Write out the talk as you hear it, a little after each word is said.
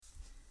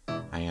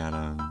Hi,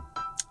 Adam.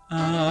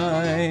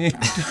 I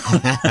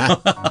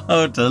don't know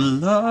how to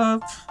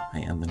love. Hi,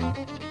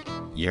 Anthony.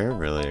 You're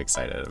really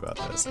excited about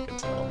this, I can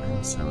tell.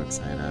 I'm so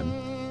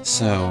excited.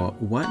 So,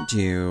 what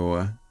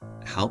do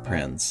Hal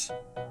Prince,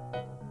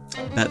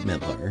 Bette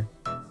Midler,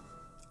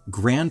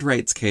 grand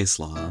rights case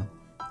law,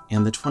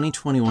 and the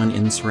 2021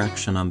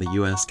 insurrection on the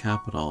U.S.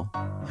 Capitol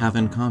have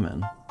in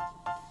common?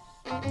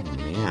 Oh,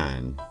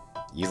 man.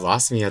 You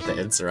lost me at the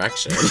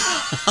insurrection.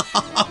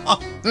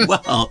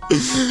 Well,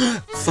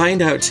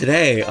 find out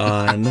today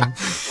on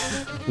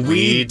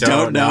We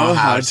Don't Know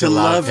How to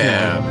Love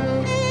Him.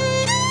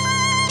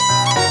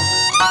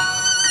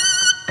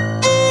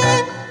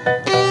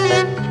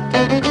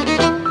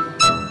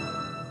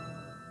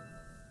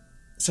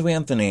 So,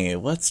 Anthony,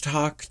 let's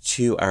talk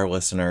to our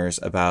listeners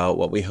about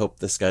what we hope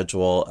the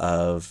schedule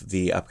of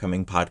the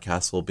upcoming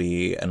podcast will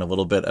be and a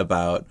little bit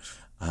about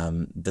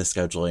the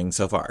scheduling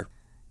so far.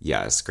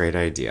 Yes, great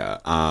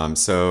idea.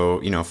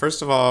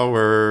 First of all,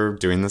 we're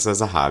doing this as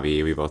a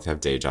hobby. We both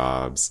have day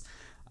jobs,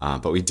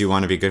 but we do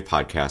want to be good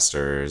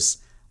podcasters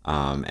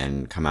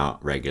and come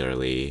out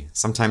regularly.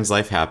 Sometimes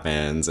life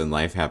happens, and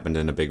life happened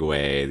in a big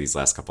way these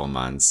last couple of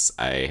months.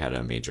 I had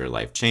a major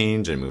life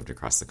change and moved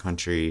across the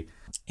country.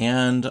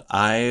 And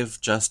I've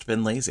just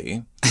been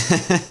lazy.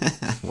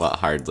 Well,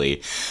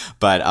 hardly.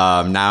 But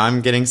now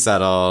I'm getting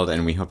settled,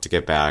 and we hope to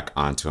get back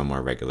onto a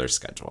more regular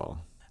schedule.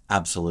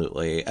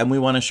 Absolutely. And we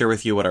want to share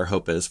with you what our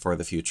hope is for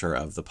the future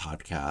of the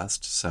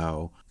podcast.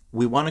 So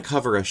we want to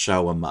cover a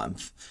show a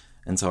month.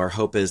 And so our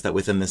hope is that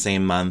within the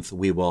same month,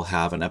 we will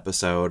have an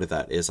episode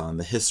that is on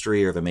the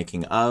history or the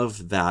making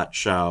of that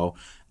show.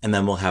 And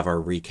then we'll have our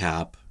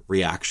recap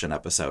reaction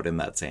episode in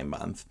that same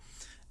month.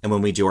 And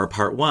when we do our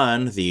part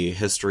one, the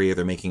history or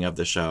the making of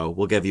the show,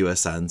 we'll give you a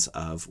sense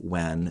of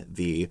when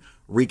the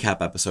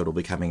recap episode will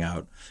be coming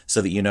out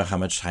so that you know how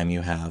much time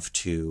you have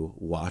to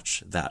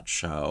watch that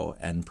show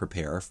and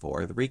prepare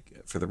for the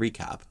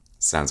recap.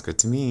 Sounds good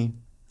to me.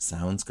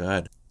 Sounds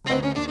good.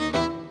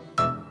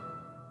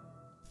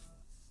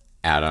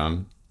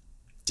 Adam,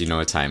 do you know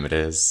what time it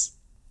is?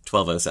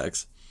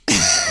 12:06.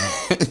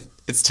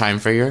 It's time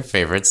for your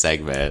favorite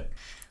segment.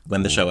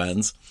 When the show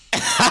ends.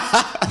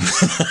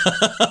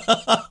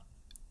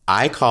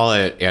 I call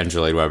it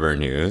Andrew Lloyd Webber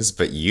News,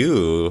 but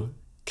you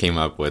came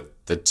up with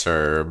the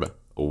term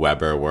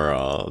Webber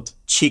World.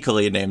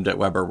 Cheekily named it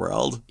Webber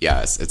World.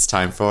 Yes, it's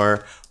time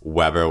for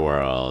Webber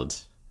World.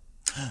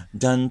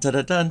 Dun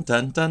dun dun dun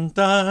dun dun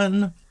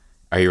dun.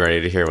 Are you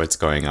ready to hear what's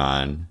going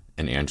on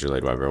in Andrew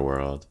Lloyd Webber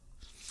World?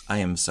 I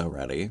am so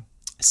ready.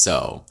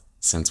 So,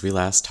 since we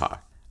last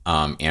talked,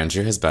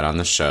 Andrew has been on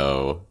the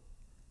show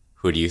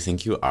Who Do You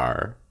Think You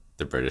Are?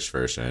 The British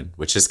version,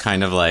 which is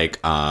kind of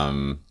like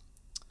Dr.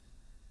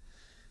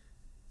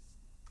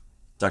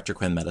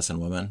 Quinn, Medicine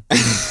Woman.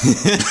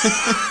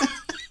 I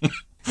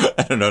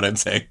don't know what I'm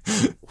saying.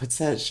 What's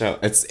that show?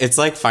 It's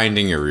like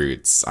Finding Your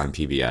Roots on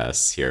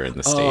PBS here in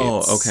the States.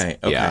 Oh, okay.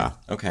 Yeah.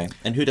 Okay.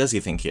 And who does he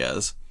think he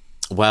is?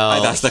 Well,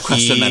 I've asked that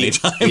question many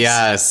times.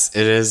 Yes,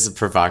 it is a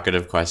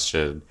provocative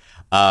question.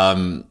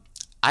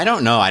 I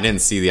don't know. I didn't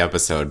see the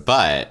episode,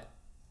 but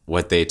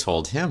what they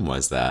told him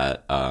was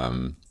that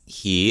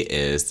he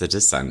is the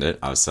descendant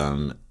of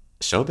some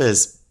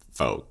showbiz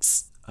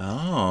folks.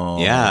 Oh.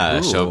 Yeah,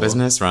 Ooh. show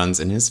business runs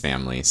in his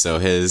family. So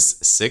his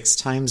 6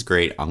 times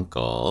great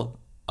uncle,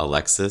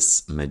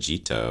 Alexis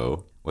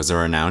Majito, was a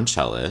renowned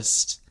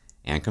cellist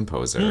and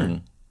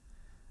composer.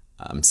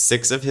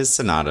 6 of his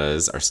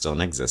sonatas are still in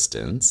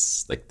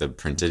existence, like the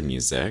printed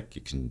music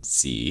you can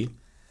see.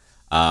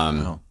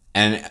 And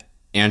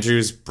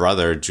Andrew's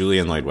brother,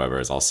 Julian Lloyd Webber,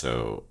 is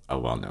also a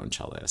well-known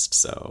cellist.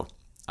 So,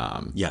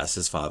 yes,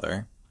 his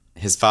father.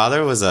 His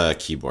father was a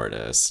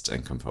keyboardist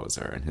and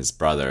composer, and his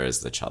brother is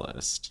the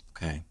cellist.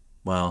 Okay.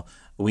 Well,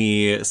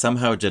 we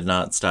somehow did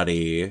not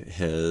study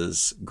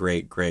his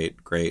great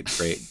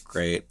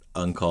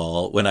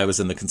uncle when I was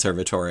in the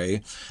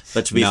conservatory.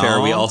 But to be fair,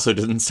 we also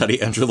didn't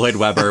study Andrew Lloyd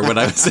Webber when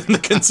I was in the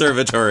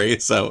conservatory.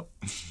 So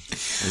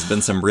there's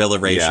been some real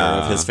erasure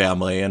of his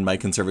family in my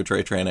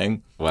conservatory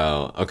training.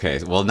 Well,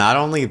 okay. Well, not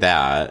only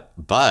that,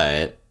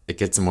 but it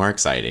gets more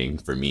exciting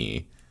for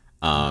me.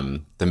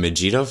 The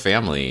Majito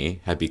family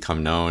had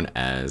become known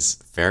as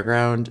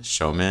fairground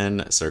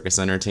showmen, circus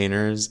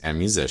entertainers, and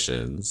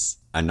musicians.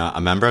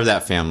 A member of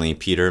that family,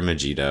 Peter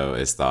Majito,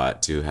 is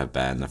thought to have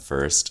been the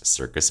first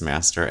circus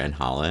master in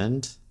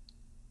Holland.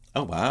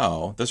 Oh,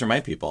 wow. Those are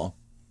my people.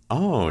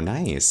 Oh,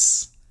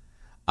 nice.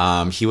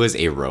 He was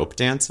a rope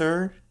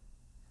dancer,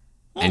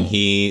 and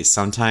he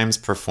sometimes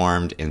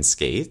performed in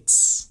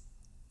skates.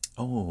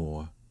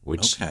 Oh,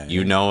 which okay.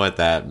 You know what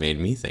that made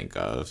me think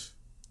of.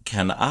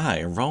 Can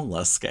I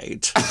roller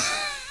skate?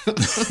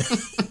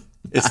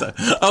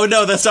 Oh,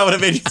 no, that's not what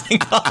it made you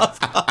think of.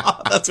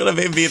 That's what it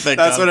made me think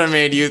of. That's what it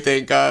made you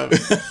think of.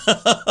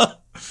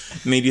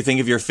 Made you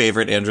think of your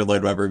favorite Andrew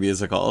Lloyd Webber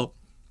musical?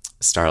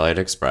 Starlight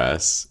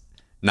Express.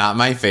 Not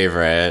my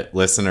favorite.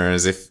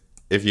 Listeners, if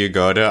you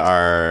go to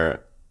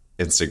our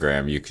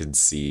Instagram, you can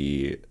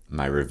see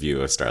my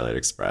review of Starlight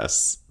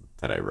Express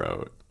that I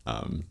wrote.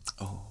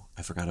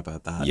 I forgot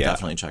about that. Yeah.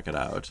 Definitely check it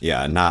out.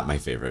 Yeah, not my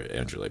favorite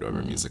Andrew Lloyd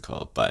Webber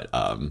musical, but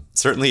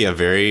certainly a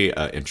very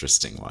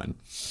interesting one.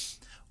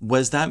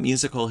 Was that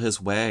musical his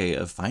way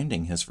of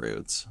finding his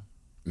roots?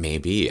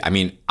 Maybe. I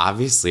mean,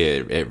 obviously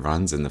it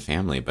runs in the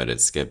family, but it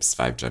skips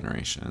 5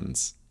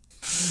 generations.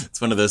 It's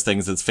one of those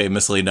things that's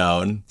famously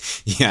known.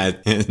 Yeah,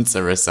 it's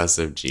a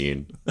recessive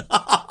gene.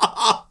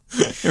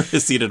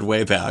 Receded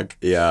way back.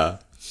 Yeah.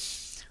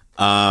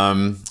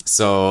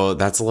 So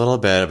that's a little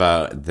bit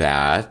about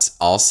that.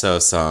 Also,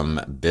 some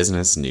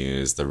business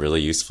news. The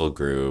Really Useful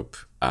Group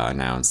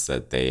announced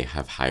that they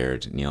have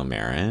hired Neil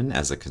Marin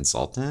as a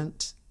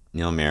consultant.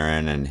 Neil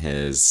Marin and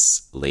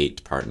his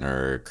late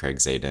partner, Craig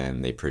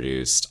Zadan, they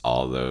produced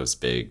all those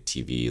big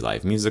TV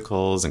live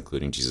musicals,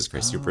 including Jesus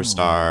Christ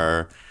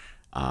Superstar,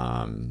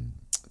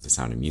 The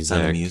Sound of Music.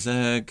 Sound of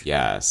Music.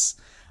 Yes.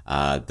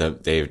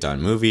 They've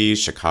done movies,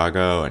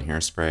 Chicago and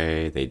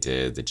Hairspray. They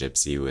did The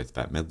Gypsy with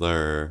Bette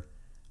Midler,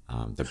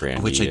 The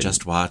Brandy. Which I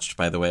just watched,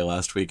 by the way,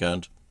 last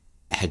weekend.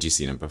 Had you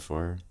seen it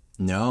before?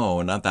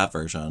 No, not that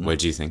version. What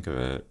did you think of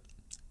it?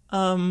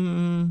 I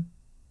don't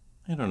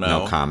know.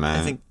 No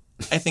comment?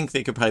 I think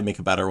they could probably make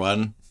a better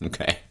one.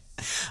 Okay.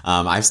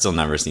 I've still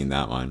never seen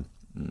that one.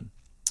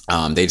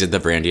 They did the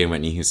Brandy and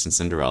Whitney Houston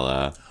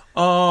Cinderella.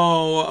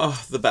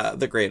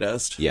 The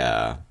greatest.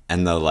 Yeah.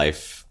 And The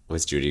Life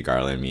with Judy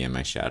Garland, Me and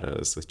My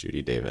Shadows with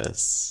Judy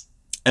Davis.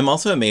 I'm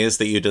also amazed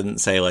that you didn't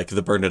say, like,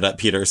 the Bernadette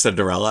Peters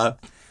Cinderella.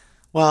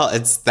 Well,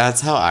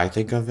 that's how I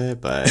think of it,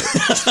 but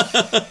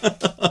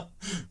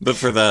but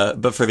for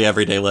the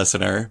everyday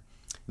listener.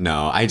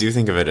 No, I do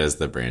think of it as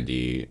the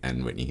Brandy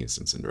and Whitney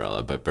Houston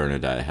Cinderella, but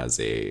Bernadette has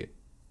a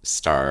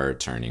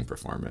star-turning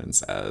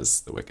performance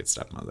as the Wicked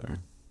Stepmother.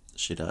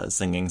 She does,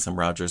 singing some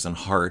Rodgers and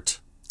Hart.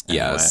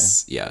 Anyway.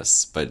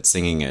 Yes, but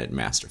singing it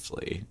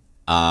masterfully.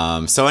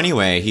 So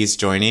anyway, he's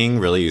joining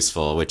Really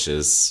Useful, which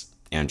is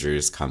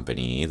Andrew's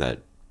company that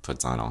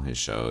puts on all his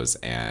shows,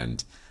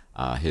 and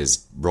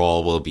his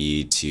role will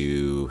be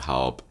to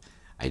help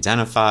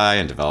identify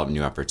and develop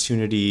new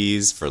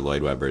opportunities for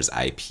Lloyd Webber's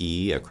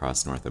IP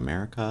across North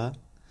America,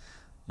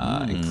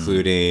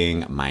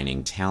 including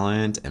mining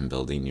talent and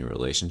building new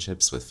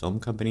relationships with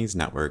film companies,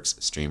 networks,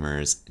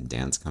 streamers,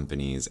 dance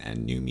companies,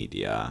 and new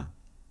media.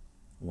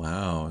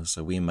 Wow,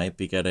 so we might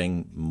be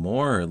getting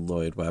more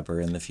Lloyd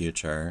Webber in the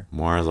future.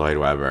 More Lloyd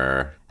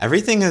Webber.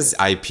 Everything is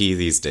IP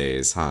these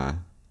days, huh?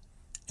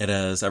 It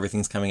is.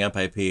 Everything's coming up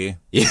IP.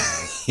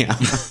 Yeah.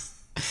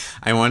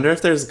 I wonder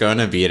if there's going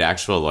to be an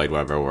actual Lloyd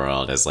Webber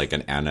world as like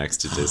an annex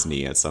to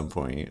Disney at some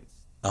point.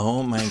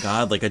 Oh my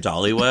God, like a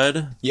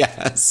Dollywood?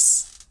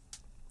 Yes.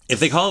 If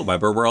they call it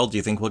Webber World, do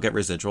you think we'll get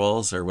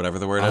residuals or whatever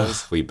the word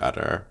is? We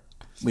better.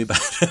 We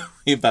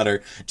better.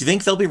 Do you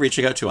think they'll be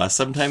reaching out to us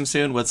sometime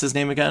soon? What's his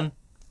name again?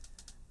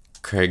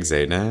 Craig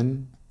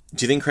Zadan?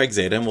 Do you think Craig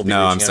Zadan will be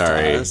No, I'm reaching out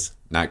sorry. to us?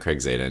 Not Craig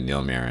Zadan,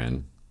 Neil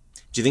Marin.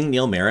 Do you think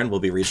Neil Marin will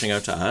be reaching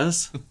out to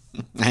us?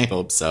 I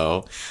hope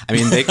so. I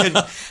mean, they could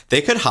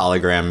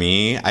hologram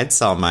me. I'd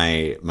sell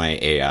my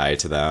AI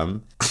to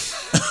them.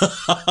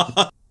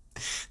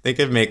 They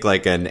could make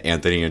like an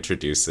Anthony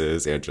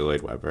Introduces Andrew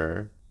Lloyd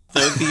Webber.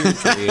 That'd be your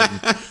dream.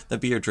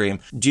 That'd be your dream.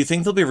 Do you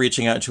think they'll be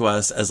reaching out to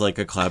us as like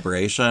a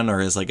collaboration or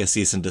as like a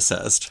cease and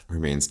desist?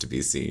 Remains to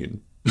be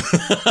seen.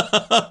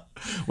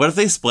 What if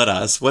they split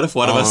us? What if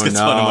one of us gets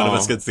one and one of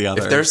us gets the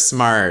other? If they're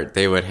smart,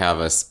 they would have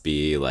us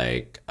be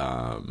like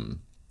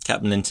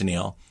Captain and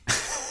Tennille.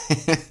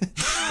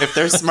 If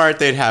they're smart,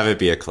 they'd have it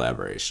be a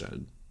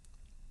collaboration.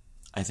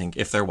 I think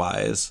if they're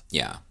wise.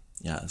 Yeah.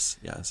 Yes,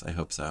 I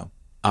hope so.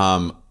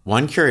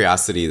 One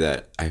curiosity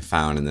that I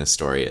found in this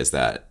story is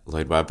that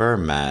Lloyd Webber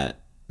met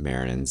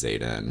Marin and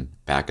Zadan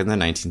back in the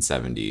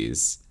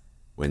 1970s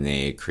when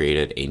they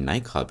created a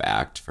nightclub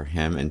act for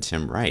him and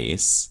Tim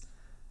Rice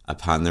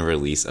upon the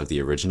release of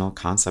the original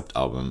concept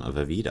album of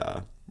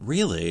Evita.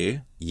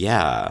 Really?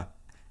 Yeah.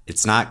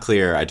 It's not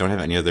clear. I don't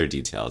have any other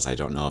details. I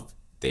don't know if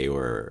they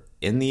were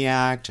in the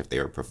act, if they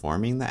were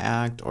performing the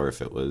act, or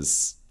if it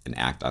was an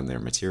act on their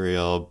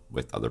material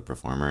with other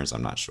performers.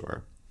 I'm not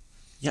sure.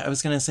 Yeah, I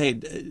was going to say,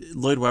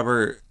 Lloyd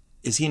Webber,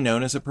 is he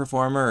known as a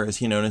performer or is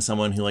he known as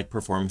someone who like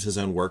performs his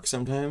own work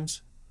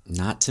sometimes?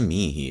 Not to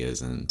me, he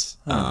isn't.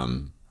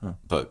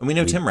 But we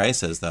know Tim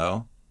Rice is,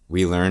 though.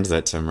 We learned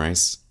that Tim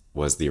Rice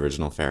was the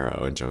original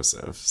Pharaoh in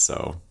Joseph,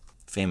 so...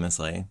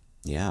 Famously.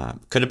 Yeah.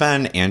 Could have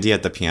been Andy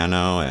at the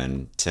piano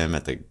and Tim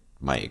at the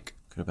mic.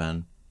 Could have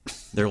been.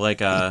 They're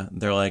like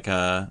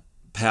a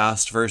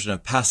past version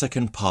of Pasek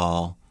and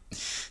Paul.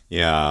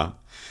 Yeah.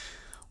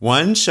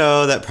 One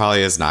show that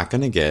probably is not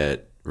going to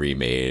get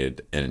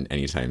remade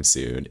anytime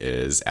soon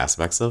is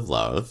Aspects of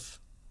Love.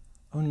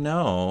 Oh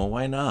no,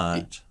 why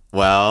not?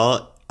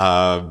 Well,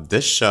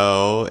 this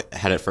show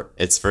had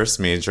its first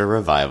major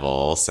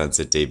revival since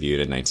it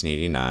debuted in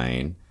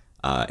 1989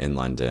 in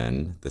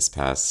London this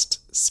past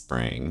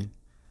spring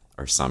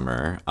or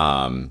summer.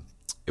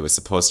 It was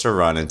supposed to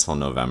run until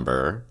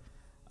November,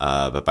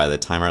 but by the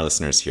time our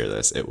listeners hear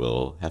this, it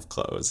will have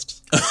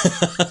closed.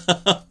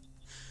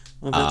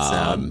 Well, that's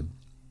sad.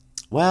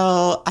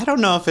 Well, I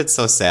don't know if it's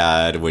so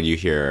sad when you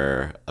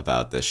hear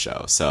about this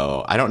show.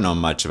 So I don't know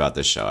much about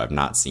this show. I've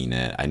not seen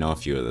it. I know a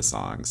few of the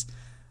songs.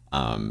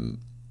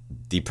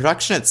 The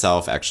production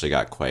itself actually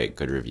got quite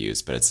good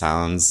reviews, but it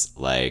sounds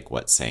like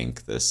what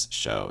sank this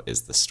show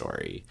is the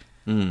story.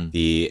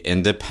 The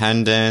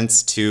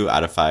Independent's 2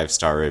 out of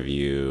 5-star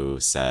review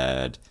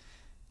said,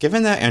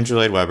 given that Andrew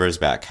Lloyd Webber's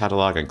back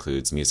catalog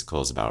includes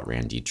musicals about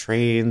randy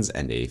trains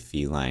and a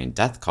feline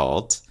death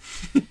cult,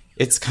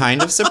 it's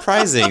kind of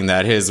surprising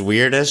that his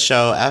weirdest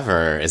show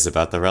ever is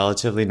about the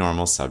relatively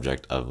normal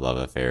subject of love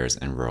affairs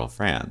in rural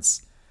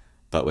France.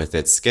 But with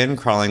its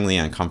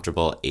skin-crawlingly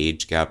uncomfortable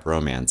age gap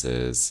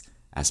romances,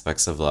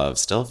 Aspects of Love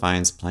still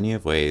finds plenty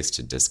of ways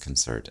to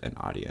disconcert an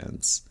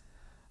audience.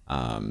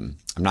 I'm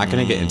not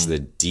going to get into the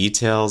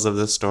details of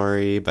the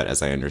story, but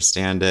as I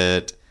understand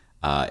it,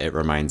 it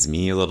reminds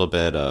me a little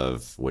bit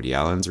of Woody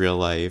Allen's real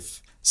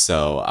life.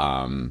 So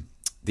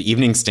the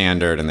Evening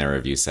Standard in their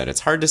review said, it's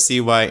hard to see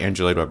why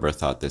Andrew Lloyd Webber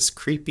thought this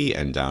creepy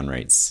and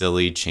downright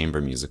silly chamber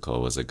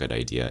musical was a good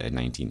idea in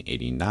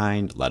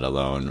 1989, let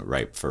alone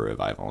ripe for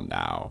revival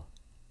now.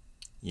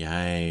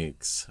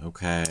 Yikes.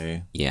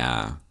 Okay.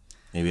 Yeah.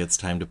 Maybe it's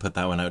time to put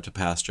that one out to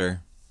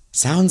pasture.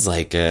 Sounds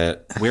like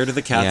it. Where do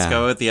the cats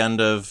go at the end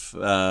of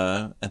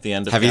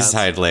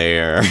Heaviside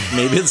Layer?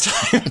 Maybe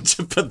it's time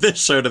to put this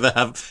show to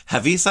the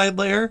Heaviside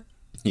Layer?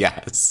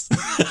 Yes.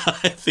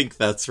 I think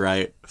that's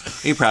right.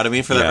 Are you proud of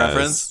me for that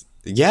reference?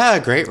 Yeah,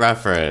 great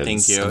reference.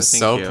 Thank you. I'm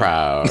so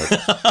proud.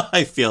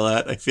 I feel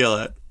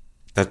it.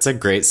 That's a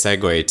great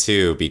segue,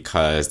 too,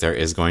 because there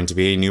is going to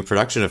be a new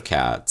production of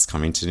Cats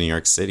coming to New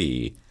York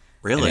City.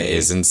 Really? And it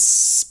is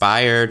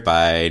inspired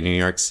by New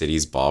York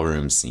City's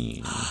ballroom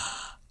scene.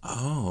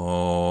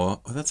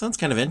 Oh, that sounds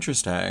kind of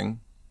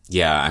interesting.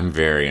 Yeah, I'm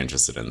very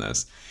interested in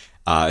this.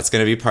 It's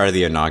going to be part of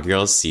the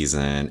inaugural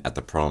season at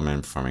the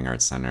Perlman Performing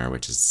Arts Center,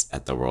 which is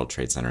at the World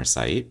Trade Center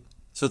site.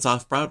 So it's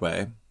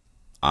off-Broadway.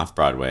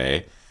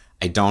 Off-Broadway.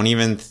 I don't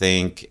even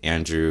think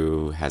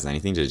Andrew has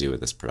anything to do with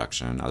this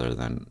production other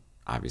than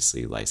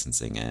obviously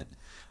licensing it.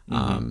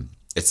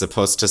 It's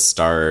supposed to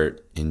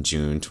start in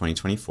June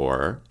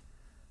 2024.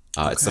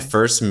 It's the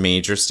first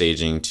major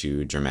staging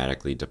to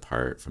dramatically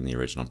depart from the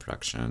original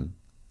production.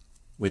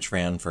 Which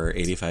ran for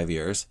 85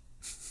 years.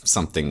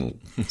 Something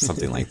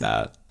like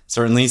that.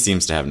 Certainly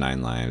seems to have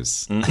 9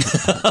 lives.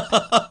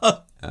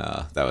 That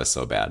was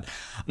so bad.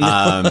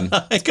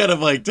 I kind of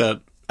liked it.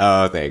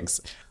 Oh,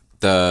 thanks.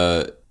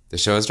 The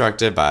show is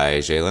directed by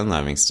Jalen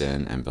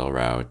Livingston and Bill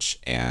Rauch,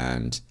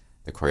 and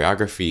the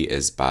choreography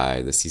is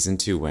by the season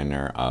 2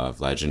 winner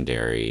of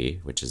Legendary,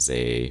 which is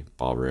a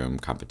ballroom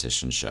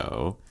competition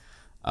show,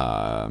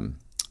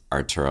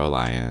 Arturo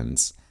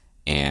Lyons,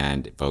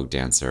 and Vogue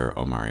dancer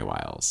Omari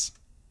Wiles.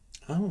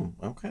 Oh,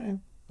 okay.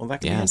 Well,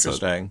 that can be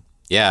interesting.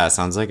 Yeah, it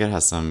sounds like it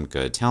has some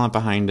good talent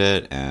behind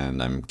it,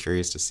 and I'm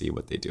curious to see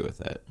what they do with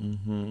it.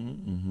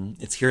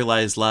 It's Here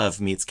Lies Love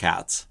meets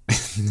Cats.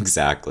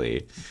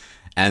 Exactly.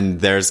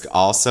 And there's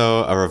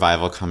also a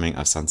revival coming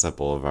of Sunset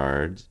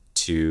Boulevard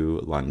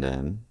to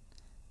London.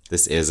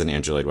 This is an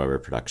Andrew Lloyd Webber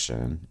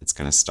production. It's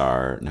going to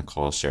star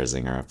Nicole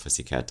Scherzinger of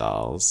Pussycat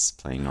Dolls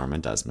playing Norma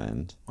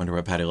Desmond. Wonder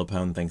what Patti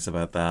LuPone thinks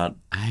about that.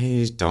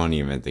 I don't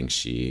even think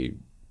she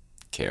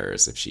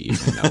cares if she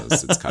even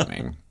knows it's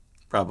coming.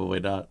 Probably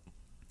not.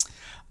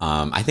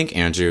 I think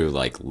Andrew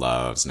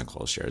loves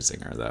Nicole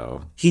Scherzinger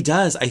though. He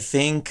does. I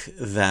think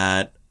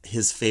that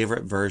his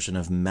favorite version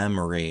of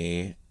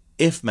Memory,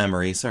 if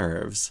memory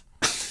serves,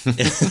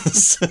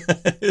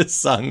 is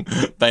sung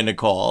by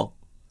Nicole,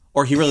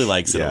 or he really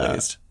likes it at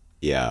least.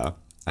 Yeah,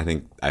 I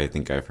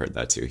think I've heard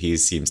that too. He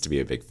seems to be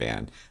a big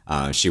fan.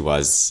 She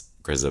was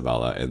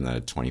Grisabella in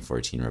the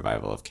 2014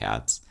 revival of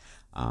Cats.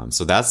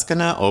 So that's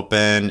gonna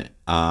open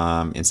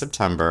in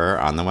September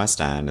on the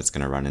West End. It's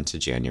gonna run into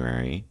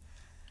January.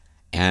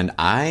 And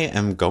I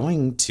am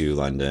going to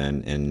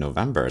London in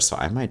November, so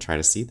I might try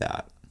to see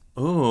that.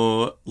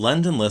 Ooh,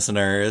 London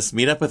listeners,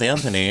 meet up with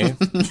Anthony.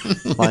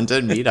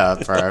 London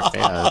meetup for our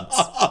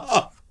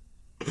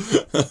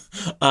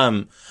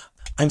fans.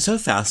 I'm so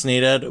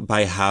fascinated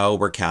by how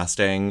we're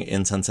casting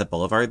in Sunset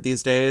Boulevard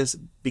these days,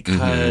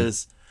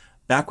 because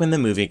back when the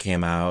movie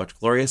came out,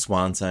 Gloria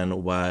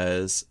Swanson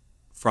was,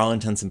 for all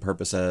intents and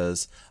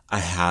purposes, a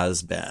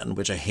has-been,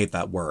 which I hate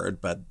that word,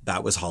 but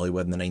that was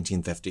Hollywood in the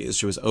 1950s.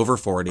 She was over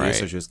 40,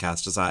 so she was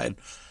cast aside.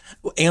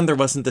 And there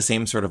wasn't the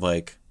same sort of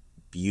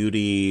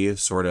beauty,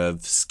 sort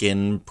of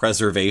skin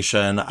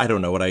preservation. I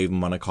don't know what I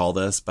even want to call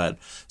this, but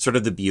sort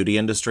of the beauty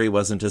industry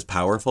wasn't as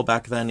powerful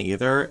back then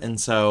either.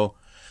 And so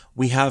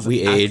we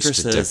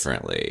aged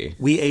differently.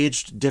 We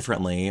aged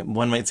differently.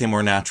 One might say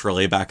more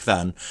naturally back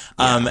then.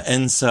 Yeah.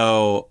 And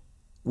so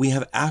we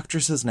have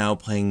actresses now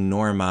playing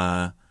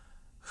Norma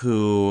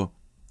who,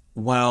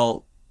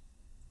 while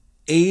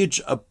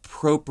age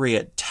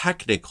appropriate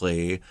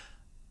technically,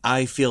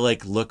 I feel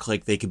look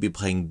like they could be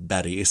playing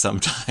Betty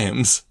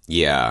sometimes.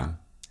 Yeah.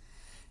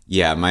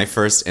 Yeah, my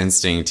first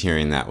instinct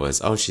hearing that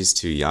was, oh, she's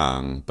too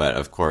young. But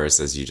of course,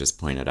 as you just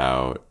pointed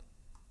out,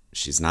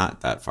 she's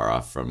not that far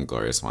off from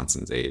Gloria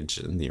Swanson's age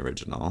in the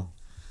original.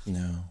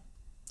 No.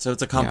 So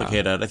it's a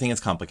complicated, I think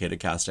it's complicated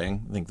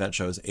casting. I think that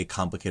shows a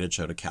complicated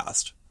show to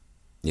cast.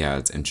 Yeah,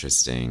 it's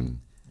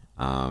interesting.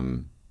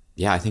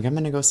 Yeah, I think I'm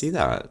going to go see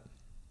that.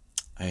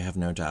 I have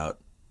no doubt.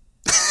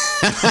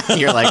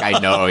 You're like, I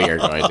know you're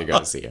going to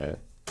go see it.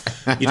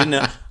 You didn't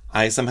know?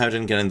 I somehow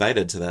didn't get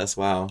invited to this.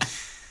 Wow.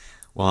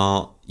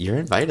 Well, you're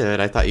invited.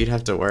 I thought you'd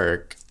have to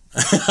work.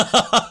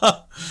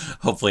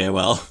 Hopefully I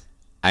will.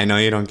 I know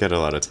you don't get a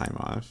lot of time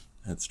off.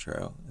 It's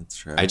true. It's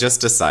true. I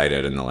just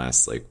decided in the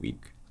last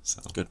week.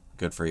 So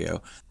Good for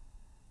you.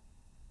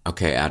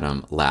 Okay,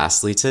 Adam.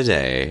 Lastly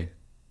today,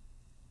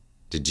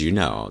 did you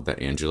know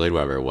that Andrew Lloyd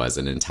Webber was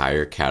an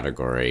entire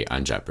category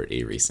on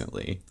Jeopardy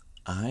recently?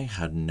 I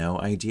had no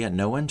idea.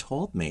 No one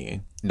told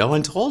me. No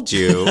one told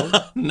you?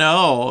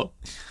 No.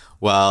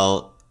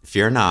 Well,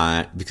 fear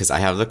not, because I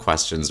have the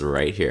questions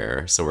right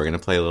here. So we're going to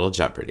play a little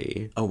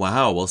Jeopardy. Oh,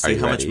 wow. We'll see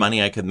how much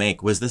money I could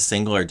make. Was this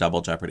single or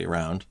double Jeopardy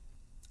round?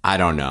 I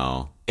don't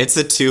know. It's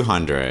a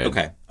 200.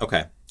 Okay.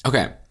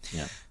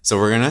 Yeah. So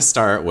we're going to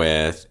start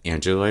with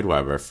Andrew Lloyd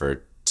Webber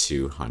for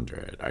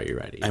 200. Are you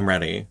ready? I'm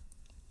ready.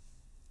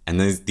 And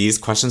these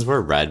questions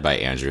were read by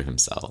Andrew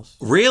himself.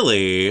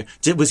 Really?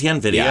 Was he on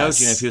video? Yes.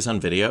 Do you know if he was on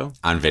video?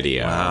 On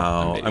video.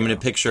 Wow. On video. I'm going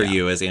to picture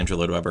you as Andrew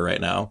Lloyd Webber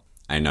right now.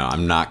 I know.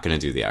 I'm not going to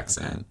do the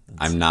accent. Okay.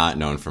 I'm not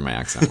known for my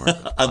accent work.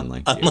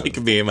 Unlike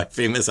me, my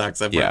famous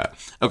accent work. Yeah.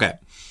 Okay.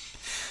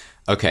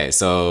 Okay,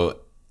 so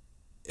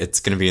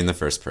it's going to be in the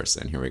first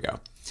person. Here we go.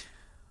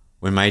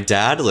 When my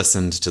dad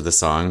listened to the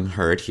song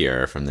heard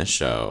here from this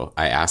show,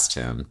 I asked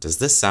him, does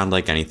this sound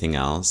like anything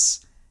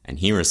else? And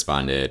he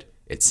responded,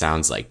 it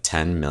sounds like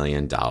 $10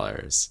 million.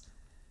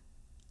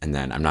 And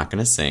then I'm not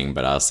going to sing,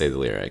 but I'll say the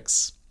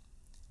lyrics.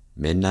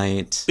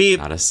 Midnight, Beep.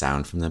 Not a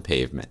sound from the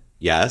pavement.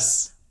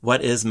 Yes?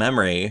 What is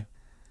memory?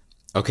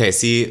 Okay,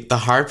 see, the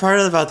hard part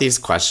about these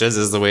questions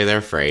is the way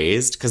they're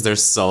phrased, because they're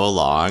so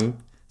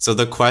long. So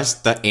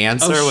the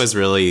answer was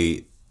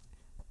really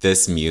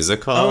this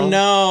musical. Oh,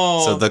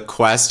 no. So the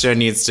question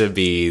needs to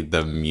be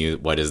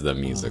what is the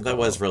musical? That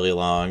was really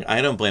long.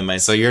 I don't blame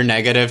myself. So you're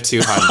negative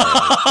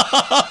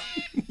 200.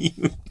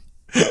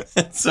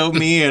 That's so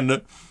mean.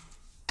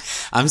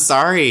 I'm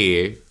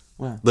sorry.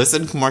 What?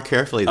 Listen more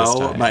carefully this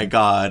time. Oh my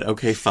God.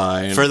 Okay,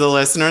 fine. For the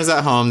listeners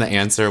at home, the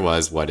answer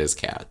was, what is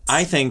Cats?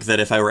 I think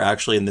that if I were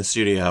actually in the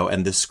studio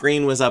and the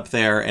screen was up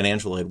there and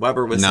Andrew Lloyd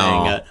Webber was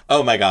saying it.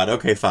 Oh my God.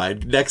 Okay,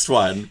 fine. Next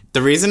one.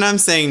 The reason I'm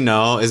saying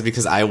no is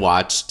because I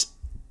watched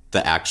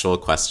the actual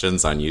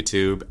questions on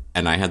YouTube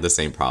and I had the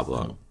same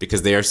problem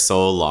because they are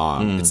so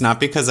long. It's not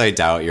because I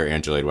doubt your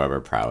Andrew Lloyd Webber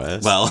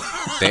prowess. Well,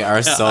 they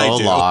are so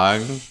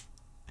long.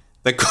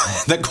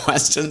 The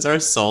questions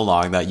are so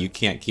long that you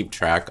can't keep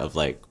track of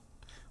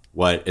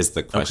what is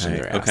the question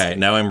they're asking. Okay,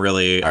 now I'm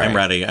ready. I'm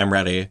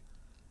ready.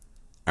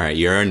 All right,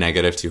 you're a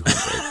negative 200.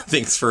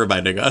 Thanks for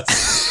reminding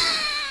us.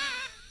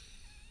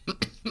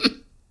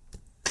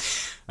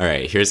 All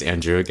right, here's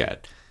Andrew again.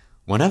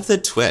 One of the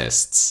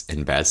twists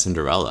in Bad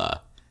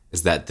Cinderella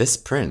is that this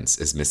prince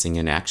is missing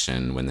in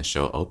action when the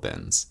show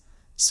opens.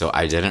 So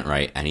I didn't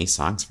write any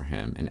songs for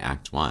him in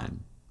Act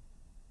 1.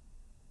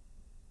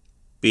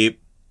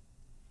 Beep.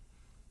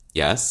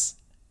 Yes?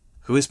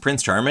 Who is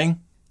Prince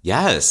Charming?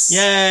 Yes.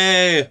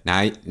 Yay!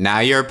 Now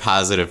you're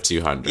positive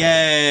 200.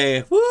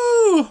 Yay!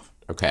 Woo!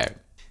 Okay.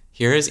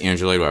 Here is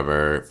Andrew Lloyd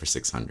Webber for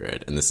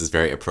 600, and this is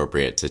very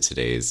appropriate to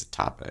today's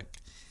topic.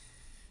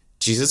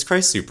 Jesus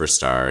Christ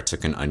Superstar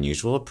took an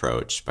unusual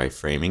approach by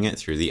framing it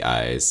through the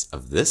eyes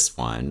of this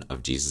one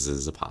of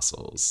Jesus'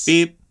 apostles.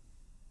 Beep.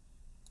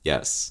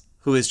 Yes.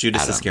 Who is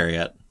Judas Adam.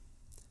 Iscariot?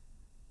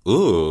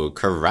 Ooh,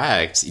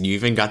 correct. You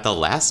even got the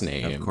last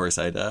name. Of course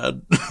I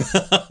did.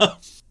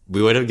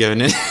 We would have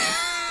given it...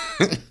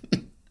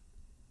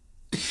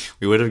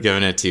 We would have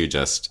given it to you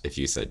just if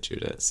you said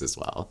Judas as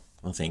well.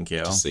 Well, thank you.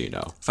 Just so you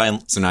know.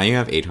 Fine. So now you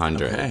have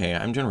 800. Okay,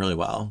 I'm doing really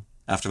well.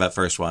 After that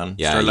first one.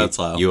 Yeah, started out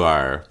slow. You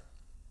are.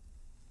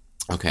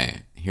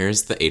 Okay,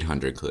 here's the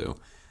 800 clue.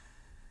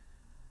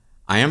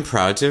 I am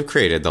proud to have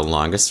created the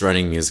longest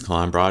running musical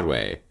on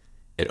Broadway.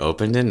 It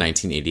opened in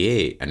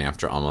 1988, and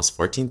after almost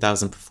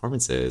 14,000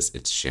 performances,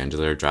 its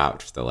chandelier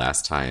dropped for the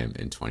last time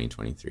in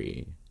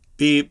 2023.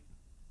 Beep.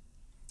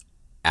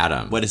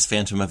 Adam. What is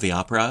Phantom of the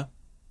Opera?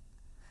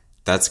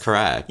 That's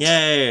correct.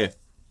 Yay!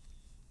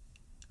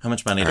 How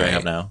much money do I right.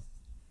 have now?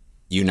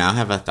 You now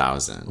have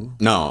 1,000.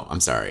 No, I'm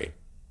sorry.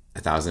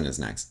 1,000 is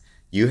next.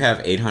 You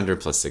have 800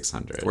 plus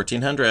 600.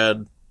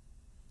 1,400.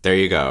 There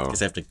you go.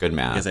 Guess I have to, Good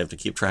math. I guess I have to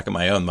keep track of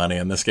my own money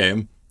in this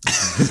game.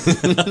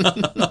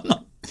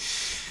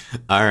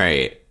 All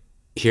right.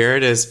 Here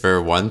it is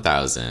for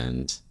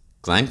 1,000.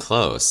 Glenn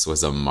Close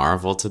was a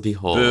marvel to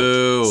behold.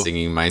 Boo.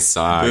 Singing my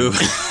song. Boo.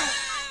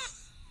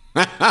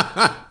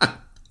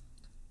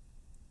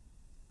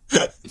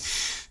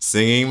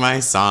 Singing my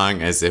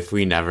song as if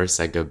we never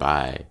said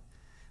goodbye.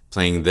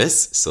 Playing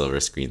this silver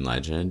screen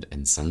legend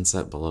in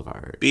Sunset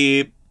Boulevard.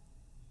 Beep.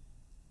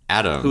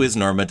 Adam. Who is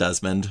Norma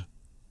Desmond?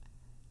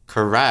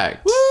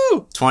 Correct.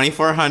 Woo!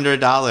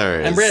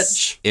 $2,400. I'm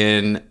rich.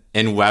 In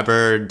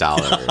Webber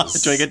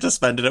dollars. Do I get to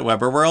spend it at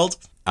Webber World?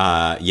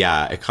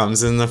 Yeah, it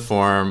comes in the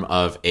form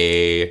of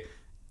a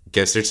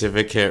Gift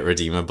certificate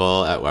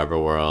redeemable at Webber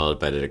World,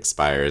 but it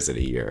expires in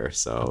a year.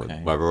 So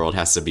Webber World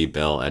has to be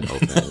built and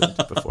opened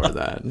before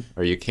then,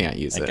 or you can't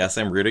use it. I guess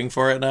I'm rooting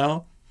for it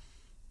now.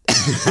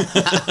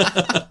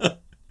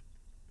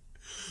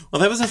 Well,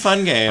 that was a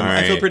fun game.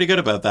 Right. I feel pretty good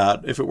about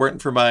that. If it weren't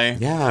for my...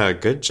 Yeah,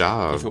 good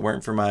job. If it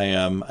weren't for my,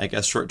 I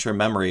guess, short-term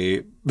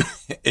memory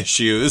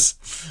issues,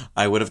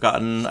 I would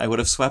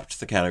have swept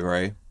the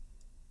category.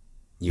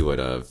 You would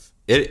have.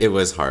 It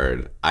was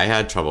hard. I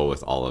had trouble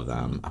with all of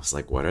them. I was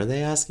like, what are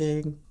they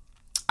asking?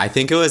 I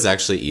think it was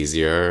actually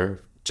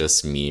easier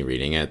just me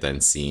reading it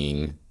than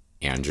seeing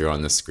Andrew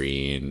on the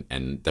screen.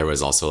 And there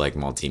was also like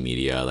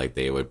multimedia, like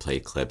they would play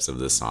clips of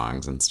the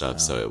songs and stuff. Oh.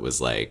 So it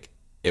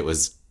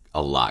was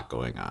a lot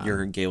going on.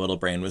 Your gay little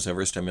brain was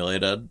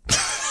overstimulated.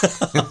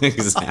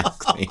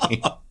 Exactly.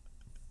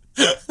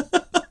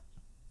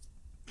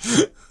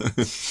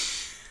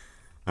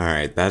 All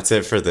right, that's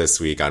it for this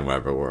week on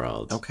Webber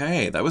World.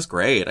 Okay, that was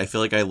great. I feel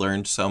like I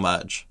learned so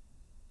much.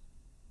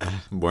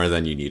 More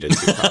than you needed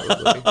to,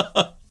 probably.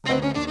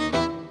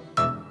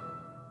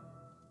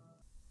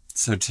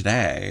 So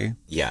today...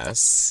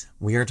 Yes.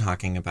 We are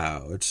talking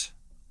about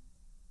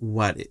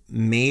what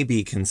may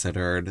be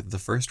considered the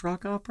first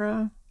rock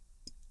opera.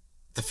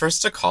 The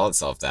first to call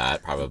itself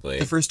that, probably.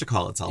 The first to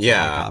call itself a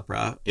rock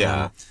opera.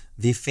 Yeah.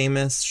 The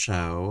famous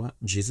show,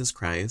 Jesus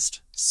Christ.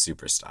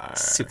 Superstar.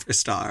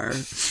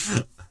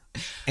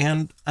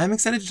 And I'm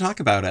excited to talk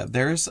about it.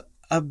 There's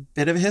a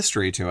bit of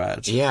history to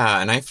it. Yeah,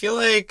 and I feel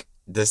like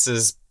this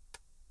is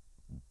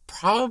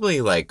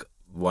probably like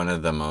one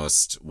of the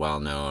most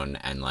well-known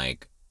and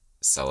like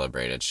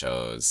celebrated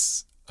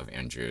shows of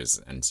Andrew's,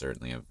 and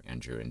certainly of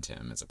Andrew and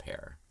Tim as a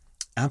pair.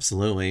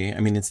 Absolutely. I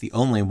mean, it's the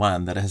only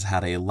one that has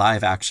had a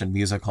live action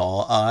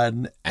musical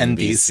on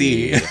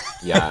NBC.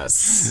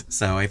 Yes.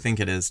 So I think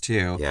it is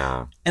too.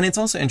 Yeah. And it's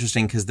also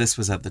interesting because this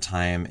was at the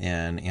time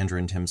in Andrew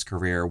and Tim's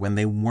career when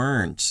they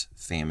weren't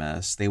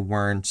famous. They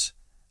weren't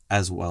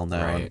as well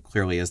known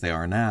clearly as they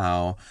are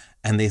now.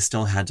 And they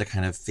still had to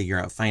kind of figure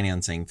out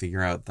financing,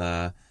 figure out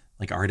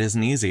art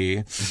isn't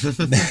easy.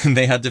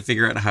 They had to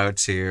figure out how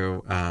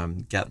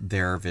to get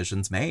their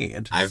visions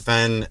made. I've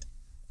been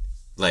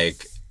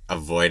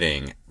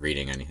avoiding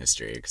reading any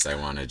history because I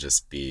want to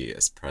just be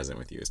as present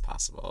with you as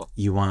possible.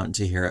 You want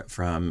to hear it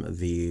from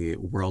the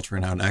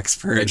world-renowned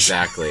expert.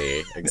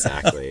 Exactly.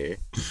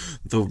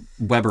 The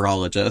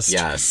Webberologist.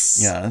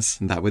 Yes,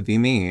 that would be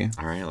me.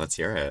 All right, let's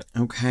hear it.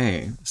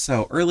 Okay,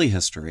 so early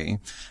history.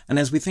 And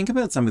as we think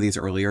about some of these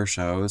earlier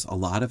shows, a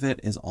lot of it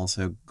is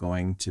also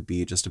going to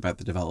be just about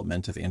the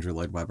development of Andrew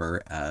Lloyd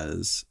Webber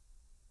as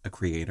a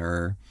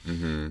creator.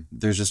 Mm-hmm.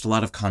 There's just a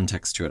lot of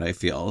context to it, I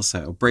feel.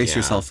 So brace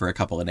yourself for a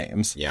couple of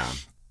names. Yeah.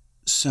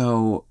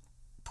 So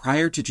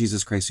prior to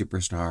Jesus Christ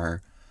Superstar,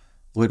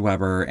 Lloyd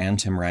Webber and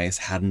Tim Rice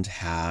hadn't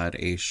had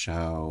a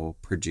show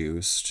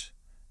produced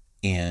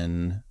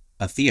in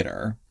a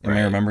theater. Am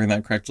I remembering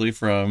that correctly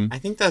from... I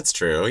think that's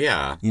true,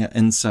 yeah. Yeah,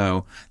 and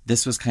so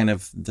this was kind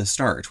of the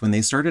start. When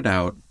they started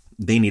out,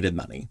 they needed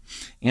money.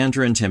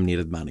 Andrew and Tim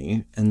needed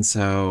money. And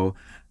so...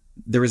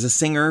 there was a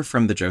singer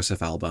from the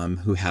Joseph album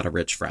who had a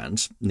rich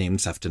friend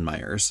named Sefton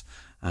Myers.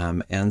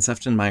 And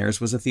Sefton Myers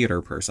was a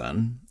theater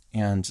person.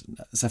 And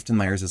Sefton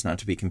Myers is not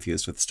to be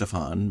confused with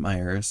Stefan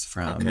Myers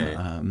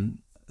from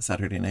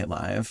Saturday Night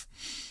Live.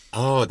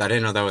 Oh, I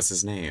didn't know that was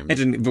his name. I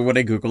didn't, but when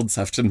I Googled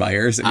Sefton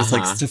Myers, it was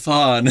like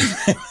Stefan.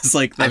 I was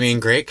like, I mean,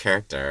 great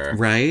character.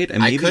 Right?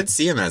 And maybe... I could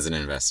see him as an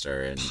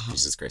investor in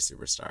Jesus Christ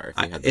Superstar if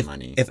he had the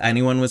money. If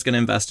anyone was going to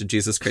invest in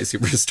Jesus Christ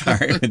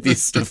Superstar, it would be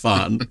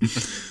Stefan.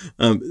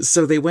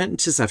 So they went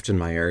to Sefton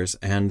Myers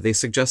and they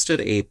suggested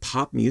a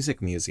pop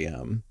music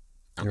museum.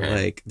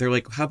 Okay. They're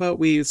like, how about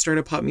we start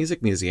a pop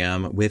music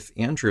museum with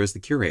Andrew as the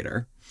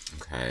curator?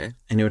 Okay.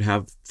 And it would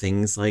have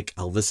things like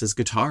Elvis's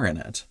guitar in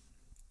it.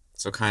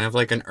 So kind of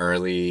like an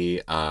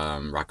early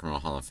Rock and Roll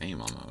Hall of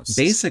Fame almost.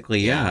 Basically,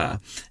 yeah.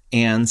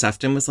 And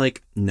Sefton was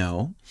like,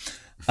 no.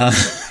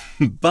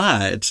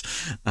 But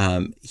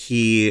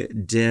he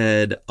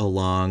did,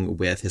 along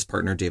with his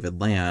partner David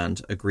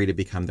Land, agree to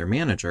become their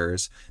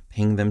managers,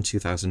 paying them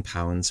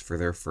 £2,000 for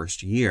their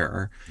first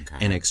year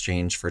in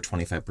exchange for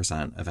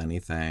 25% of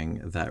anything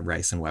that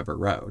Rice and Webber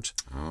wrote.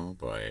 Oh,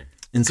 boy.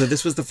 And so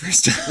this was the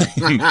first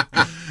time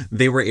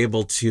they were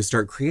able to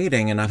start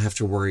creating and not have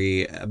to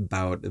worry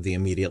about the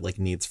immediate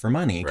needs for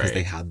money because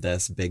they had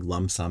this big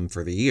lump sum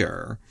for the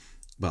year.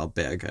 Well,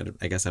 big.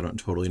 I guess I don't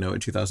totally know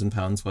what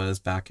 £2,000 was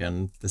back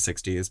in the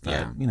 60s,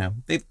 but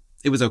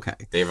it was okay.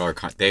 They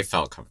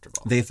felt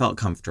comfortable. They felt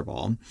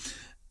comfortable.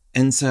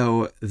 And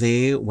so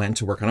they went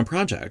to work on a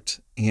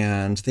project,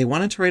 and they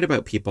wanted to write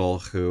about people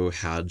who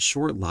had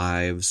short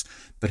lives,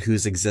 but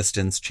whose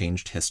existence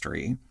changed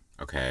history.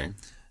 Okay.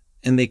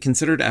 And they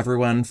considered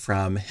everyone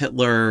from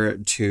Hitler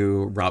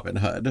to Robin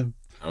Hood.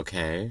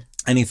 Okay.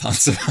 Any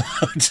thoughts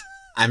about?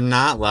 I'm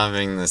not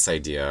loving this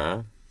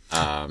idea.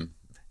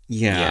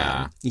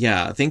 Yeah.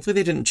 Thankfully,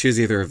 they didn't choose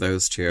either of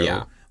those two.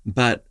 Yeah.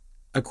 But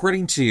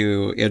according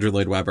to Andrew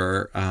Lloyd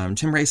Webber,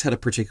 Tim Rice had a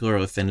particular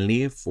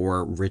affinity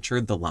for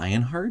Richard the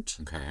Lionheart.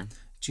 Okay.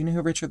 Do you know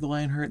who Richard the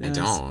Lionheart is?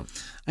 I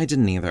don't. I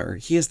didn't either.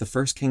 He is the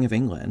first king of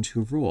England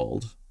who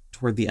ruled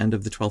toward the end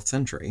of the 12th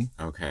century.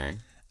 Okay.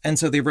 And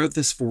so they wrote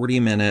this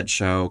 40-minute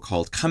show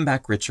called Come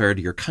Back, Richard,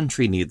 Your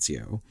Country Needs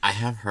You. I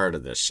have heard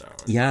of this show.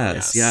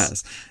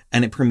 Yes.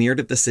 And it premiered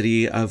at the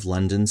City of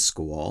London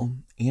School.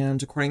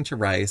 And according to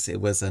Rice,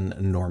 it was an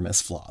enormous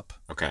flop.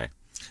 Okay.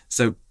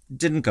 So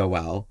didn't go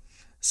well.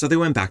 So they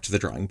went back to the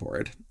drawing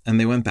board. And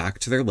they went back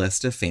to their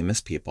list of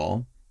famous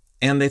people.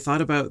 And they thought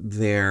about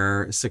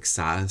their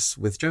success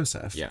with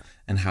Joseph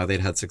and how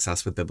they'd had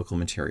success with biblical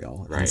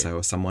material. Right. And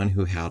so someone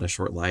who had a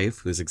short life,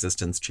 whose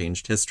existence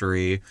changed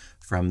history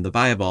from the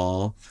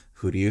Bible,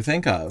 who do you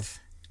think of?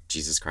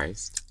 Jesus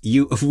Christ.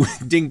 You,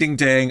 ding, ding,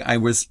 ding. I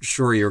was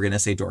sure you were going to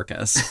say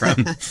Dorcas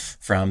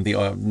from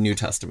the New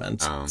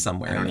Testament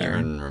somewhere in there. I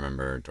don't even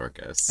remember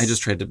Dorcas. I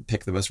just tried to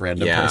pick the most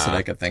random person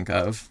I could think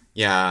of.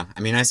 Yeah. I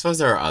mean, I suppose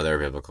there are other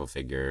biblical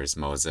figures.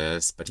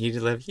 Moses, but he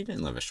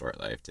didn't live a short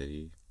life, did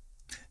he?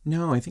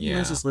 No, I think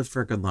Moses lived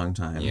for a good long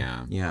time.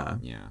 Yeah. Yeah,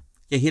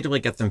 he had to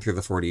get them through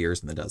the 40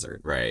 years in the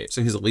desert. Right.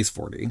 So he's at least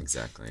 40.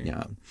 Exactly.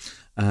 Yeah.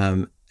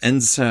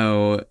 And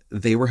so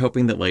they were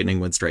hoping that lightning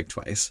would strike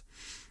twice.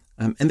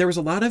 And there was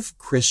a lot of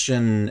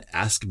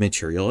Christian-esque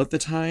material at the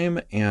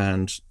time,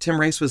 and Tim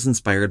Rice was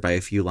inspired by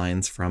a few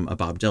lines from a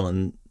Bob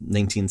Dylan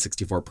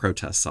 1964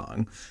 protest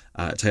song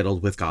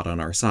titled With God on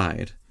Our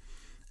Side.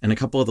 And a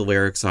couple of the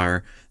lyrics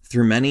are,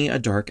 through many a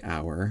dark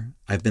hour,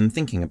 I've been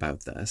thinking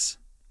about this,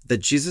 that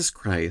Jesus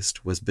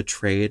Christ was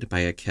betrayed by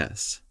a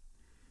kiss.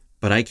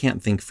 But I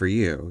can't think for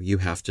you. You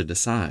have to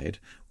decide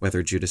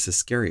whether Judas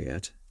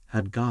Iscariot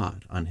had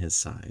God on his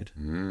side.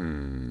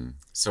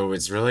 So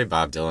it's really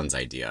Bob Dylan's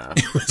idea.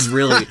 It was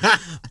really...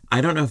 I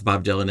don't know if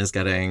Bob Dylan is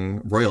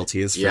getting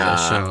royalties for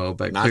this show,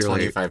 but not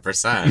clearly...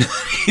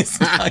 25%.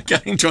 He's not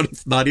getting 20,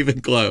 not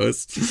even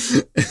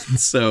close. And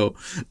so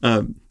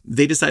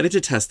they decided to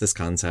test this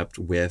concept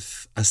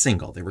with a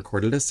single. They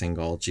recorded a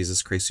single,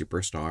 Jesus Christ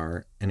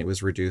Superstar, and it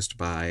was reduced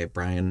by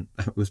Brian...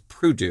 It was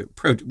produced.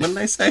 What did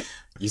I say?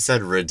 You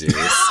said reduced.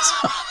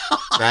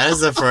 That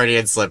is a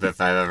Freudian slip if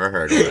I've ever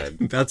heard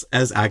one. That's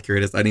as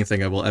accurate as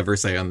anything I will ever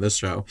say on this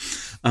show.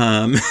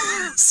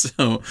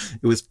 So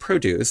it was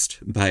produced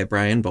by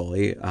Brian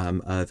Bowley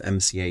of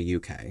MCA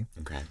UK,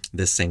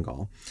 this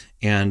single.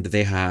 And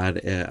they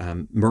had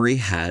Murray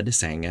Head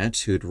sang it,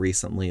 who'd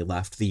recently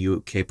left the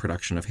UK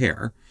production of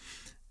Hair.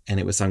 And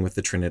it was sung with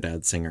the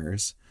Trinidad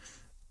Singers.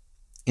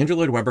 Andrew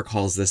Lloyd Webber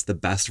calls this the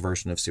best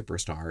version of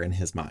Superstar in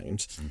his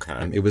mind.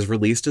 It was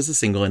released as a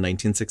single in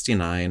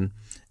 1969,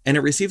 and it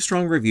received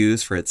strong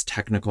reviews for its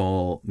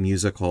technical,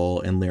 musical,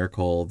 and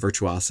lyrical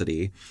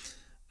virtuosity.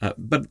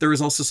 But there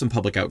was also some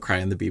public outcry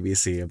in the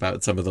BBC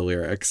about some of the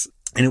lyrics.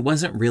 And it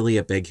wasn't really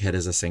a big hit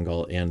as a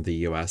single in the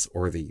US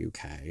or the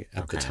UK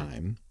at the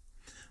time.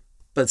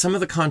 But some of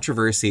the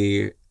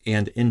controversy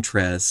and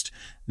interest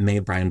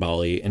made Brian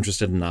Bowley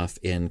interested enough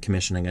in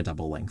commissioning a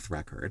double-length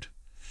record.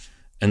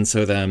 And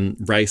so then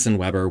Rice and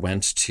Webber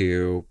went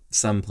to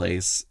some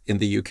place in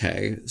the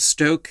UK,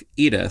 Stoke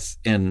Edith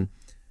in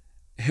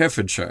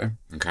Herefordshire.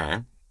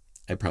 Okay.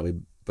 I probably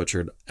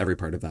butchered every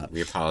part of that.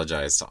 We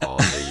apologize to all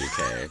of the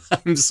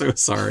UK. I'm so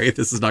sorry.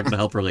 This is not going to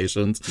help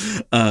relations.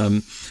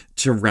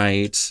 To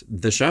write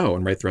the show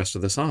and write the rest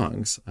of the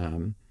songs.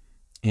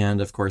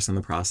 And of course, in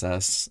the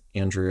process,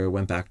 Andrew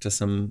went back to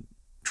some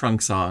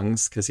trunk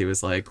songs because he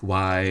was like,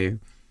 why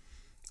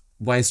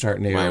start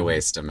new? Why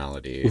waste a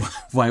melody?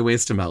 Why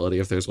waste a melody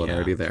if there's one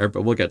already there?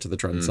 But we'll get to the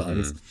trunk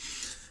songs.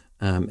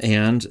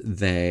 And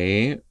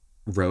they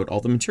wrote all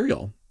the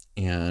material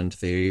and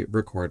they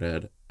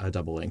recorded a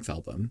double-length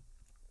album.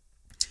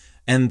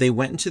 And they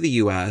went into the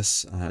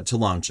U.S. To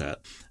launch it.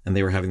 And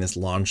they were having this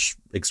launch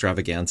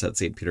extravaganza at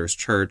St. Peter's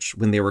Church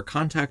when they were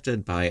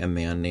contacted by a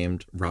man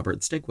named Robert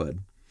Stigwood,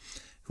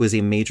 who was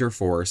a major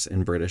force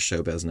in British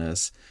show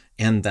business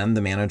and then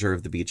the manager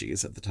of the Bee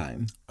Gees at the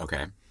time.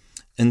 Okay.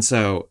 And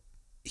so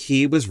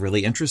he was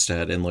really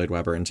interested in Lloyd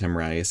Webber and Tim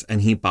Rice,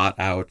 and he bought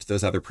out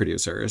those other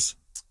producers,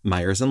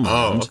 Myers and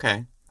Loyd. Oh,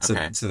 okay.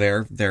 So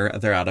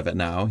they're out of it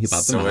now. He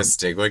bought them out. So is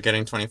Stigwood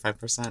getting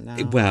 25%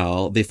 now?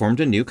 Well, they formed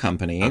a new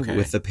company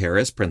with the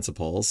Paris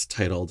principals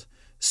titled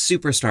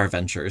Superstar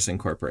Ventures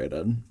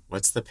Incorporated.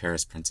 What's the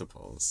Paris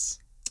principals?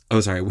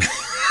 Oh, sorry.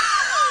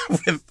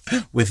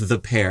 with the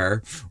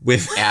pair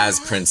as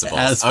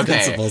principals.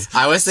 Principals.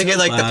 I was thinking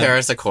the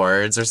Paris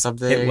Accords or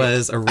something. It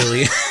was a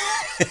really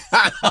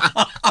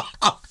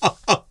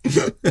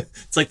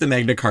it's like the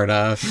Magna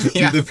Carta,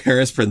 the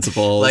Paris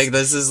principles. Like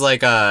this is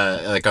like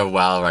a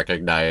well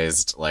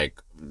recognized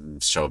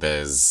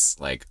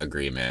showbiz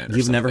agreement.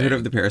 You've never heard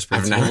of the Paris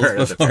principles? I've never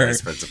heard of the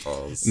Paris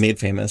principles. Made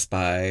famous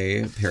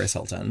by Paris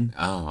Hilton.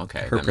 Oh,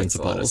 okay. Her that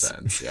principles. Makes a lot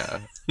of sense. Yeah.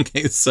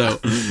 Okay,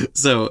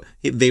 so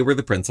they were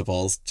the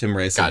principals. Tim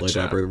Rice and Lloyd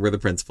Webber were the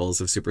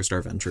principals of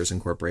Superstar Ventures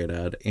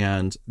Incorporated,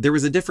 and there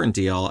was a different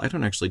deal. I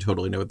don't actually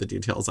totally know what the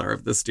details are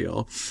of this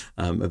deal,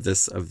 of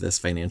this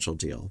financial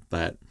deal,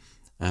 but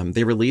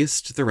They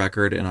released the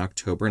record in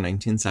October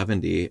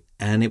 1970,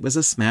 and it was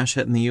a smash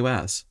hit in the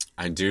U.S.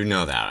 I do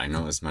know that. I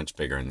know it was much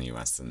bigger in the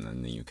U.S. than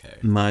in the U.K.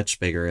 Much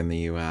bigger in the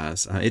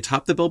U.S. It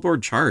topped the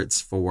Billboard charts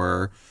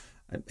for,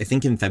 I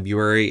think, in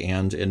February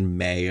and in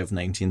May of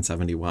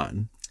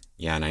 1971.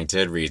 Yeah, and I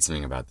did read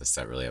something about this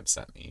that really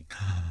upset me.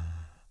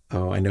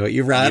 Oh, I know what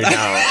you read. You know,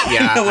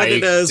 yeah, I know what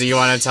it is. Do you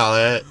want to tell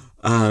it?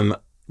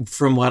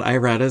 From what I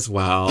read as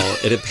well,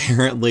 it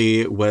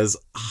apparently was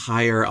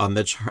higher on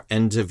the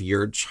end of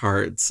year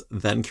charts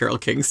than Carole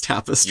King's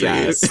Tapestry.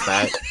 Yes,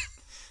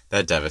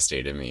 that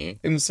devastated me.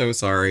 I'm so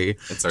sorry.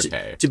 It's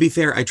okay. To be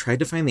fair, I tried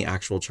to find the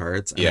actual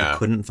charts and I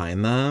couldn't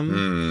find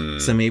them.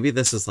 So maybe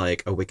this is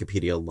like a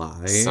Wikipedia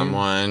lie.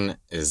 Someone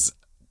is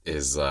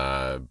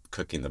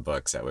cooking the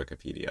books at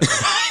Wikipedia.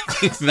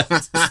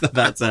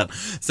 that's it.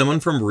 Someone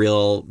from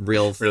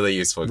really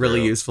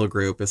useful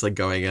group is like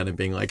going in and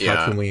being like,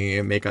 how can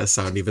we make us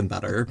sound even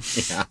better?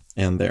 Yeah.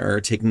 And they're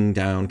taking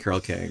down Carole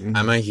King.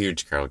 I'm a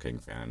huge Carole King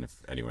fan, if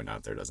anyone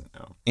out there doesn't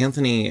know.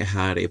 Anthony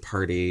had a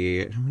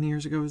party. How many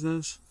years ago was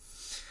this?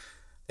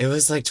 It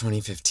was like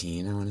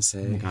 2015, I want to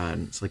say. Oh my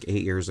God, it's like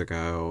 8 years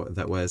ago.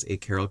 That was a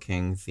Carole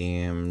King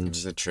themed. It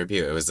was a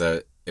tribute. It was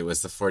the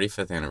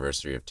 45th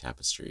anniversary of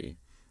Tapestry.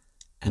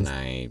 And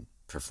I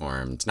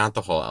performed, not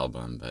the whole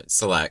album, but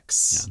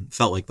selects. Yeah,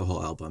 felt like the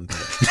whole album. But...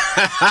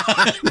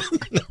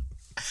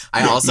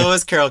 I also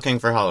was Carole King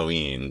for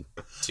Halloween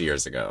 2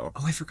 years ago.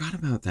 Oh, I forgot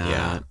about that.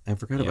 Yeah. I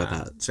forgot about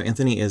that. So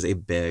Anthony is a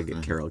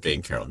big Carole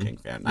King fan.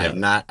 Yeah. I have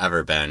not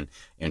ever been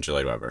Andrew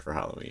Lloyd Webber for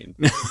Halloween.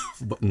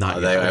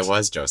 Not yet. I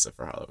was Joseph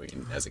for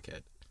Halloween as a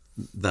kid.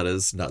 That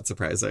is not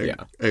surprising.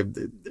 Yeah.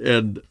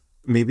 And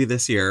maybe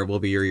this year will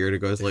be your year to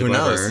go as Lloyd Who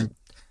Webber. knows?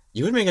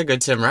 You would make a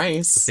good Tim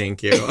Rice.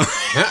 Thank you.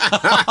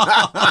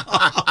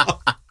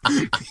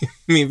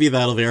 Maybe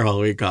that'll be our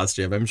Halloween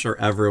costume. I'm sure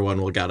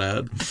everyone will get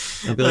it.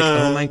 They'll be like,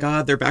 oh my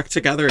God, they're back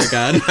together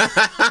again.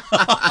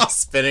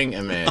 Spitting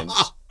image.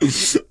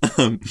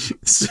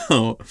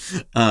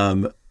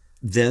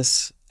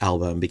 This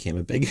album became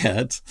a big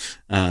hit.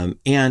 And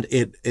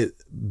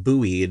it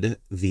buoyed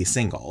the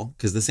single,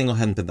 because the single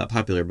hadn't been that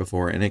popular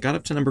before. And it got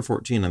up to number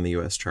 14 on the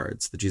US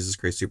charts. The Jesus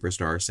Christ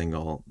Superstar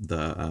single.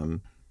 The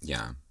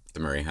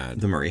Murray Head.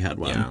 The Murray Head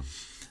one.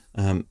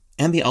 Yeah.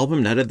 And the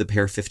album netted the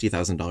pair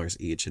 $50,000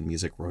 each in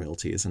music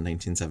royalties in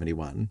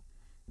 1971.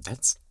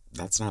 That's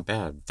not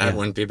bad. That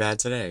wouldn't be bad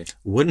today.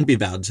 Wouldn't be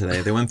bad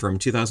today. They went from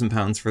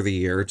 £2,000 for the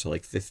year to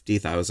like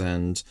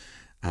 50,000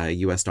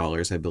 US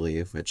dollars, I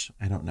believe, which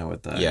I don't know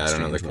what the I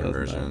don't know the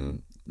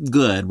conversion.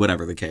 Good,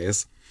 whatever the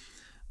case.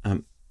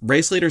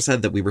 Rice later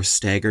said that we were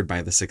staggered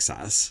by the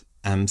success.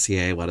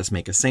 MCA let us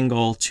make a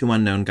single, two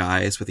unknown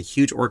guys with a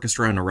huge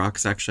orchestra and a rock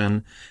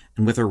section,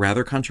 and with a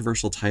rather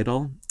controversial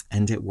title,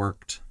 and it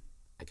worked.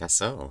 I guess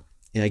so.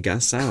 Yeah, I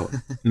guess so.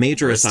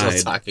 Major We're aside. We're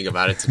still talking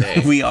about it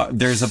today. We are.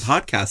 There's a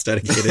podcast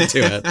dedicated to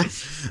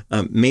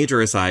it.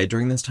 Major aside,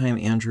 during this time,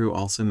 Andrew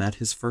also met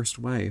his first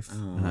wife.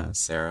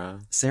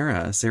 Sarah?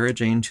 Sarah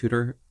Jane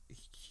Tudor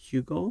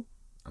Hugill?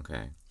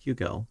 Okay.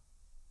 Hugill.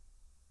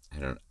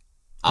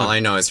 All I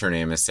know is her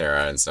name is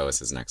Sarah, and so is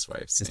his next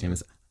wife's His name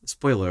is...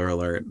 Spoiler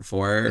alert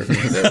for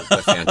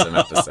the Phantom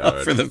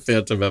episode. For the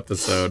Phantom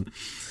episode.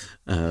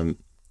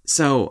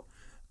 So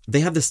they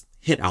had this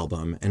hit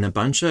album, and a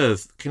bunch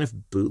of kind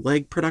of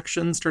bootleg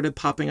productions started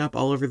popping up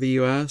all over the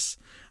U.S.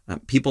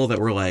 People that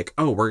were like,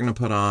 oh, we're going to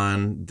put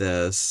on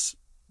this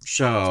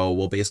show.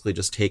 We'll basically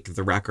just take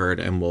the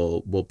record and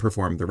we'll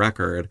perform the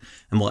record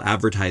and we'll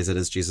advertise it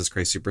as Jesus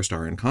Christ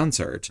Superstar in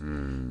concert.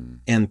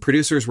 And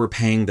producers were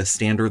paying the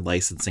standard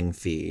licensing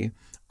fee,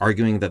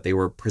 arguing that they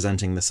were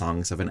presenting the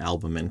songs of an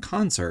album in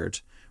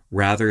concert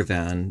rather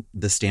than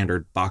the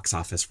standard box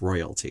office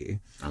royalty.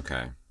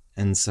 Okay.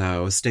 And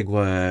so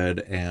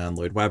Stigwood and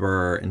Lloyd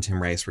Webber and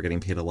Tim Rice were getting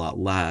paid a lot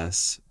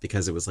less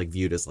because it was like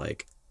viewed as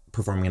like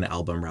performing an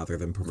album rather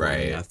than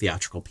performing a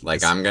theatrical piece.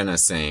 Like, I'm going to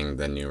sing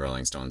the new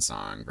Rolling Stones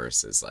song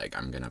versus like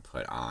I'm going to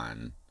put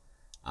on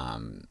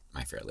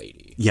My Fair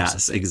Lady.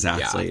 Yes,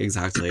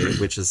 exactly.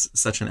 Which is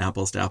such an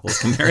apples to apples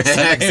comparison.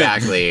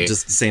 Exactly.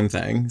 Just same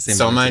thing.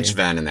 So much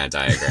Venn in that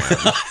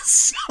diagram.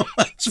 So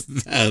much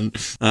Venn.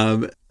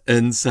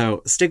 And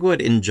so Stigwood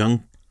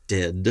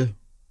injuncted.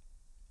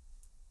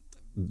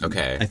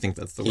 Okay. I think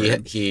that's the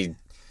word.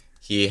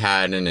 He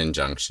had an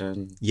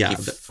injunction. Yeah.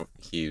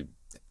 He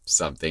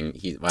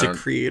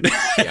decreed.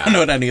 I don't know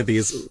what any of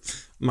these.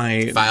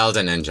 Filed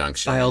an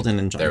injunction.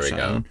 There we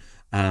go.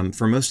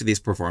 For most of these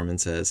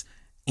performances.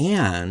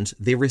 And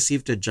they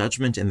received a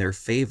judgment in their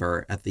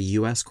favor at the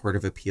U.S. Court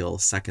of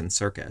Appeals Second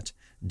Circuit,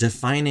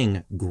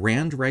 defining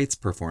grand rights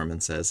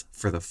performances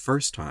for the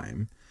first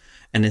time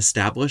and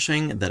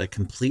establishing that a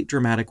complete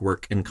dramatic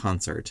work in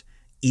concert,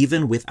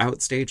 even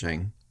without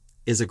staging,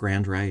 is a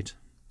grand right.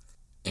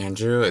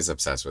 Andrew is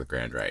obsessed with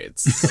grand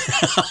rights.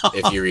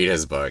 If you read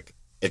his book,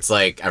 it's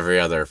like every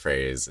other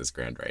phrase is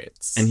grand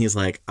rights. And he's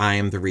like, I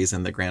am the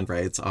reason that grand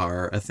rights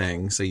are a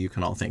thing, so you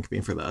can all thank me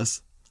for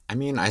this. I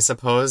mean, I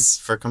suppose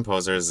for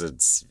composers,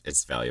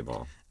 it's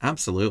valuable.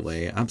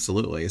 Absolutely.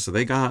 So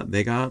they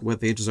got what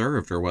they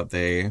deserved, or what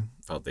they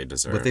felt they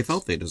deserved. What they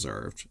felt they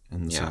deserved.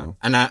 And so...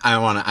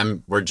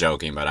 And we're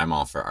joking, but I'm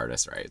all for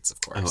artist rights, of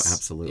course. Oh,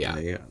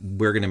 absolutely. Yeah.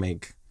 We're going to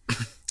make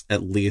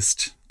at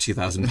least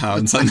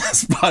 £2,000 on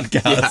this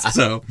podcast.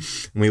 So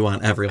we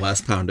want every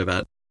last pound of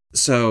it.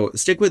 So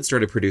Stigwood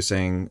started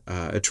producing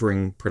a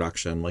touring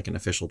production, like an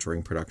official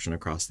touring production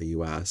across the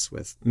U.S.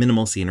 with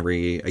minimal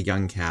scenery, a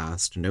young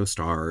cast, no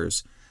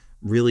stars,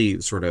 really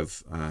sort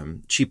of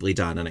cheaply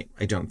done. And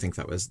I don't think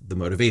that was the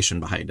motivation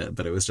behind it,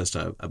 but it was just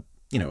a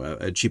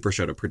cheaper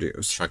show to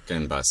produce. Truck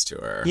and bus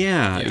tour.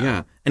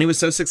 Yeah. And it was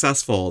so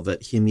successful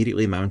that he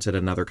immediately mounted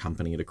another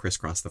company to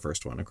crisscross the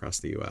first one across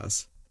the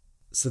U.S.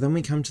 So then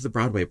we come to the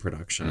Broadway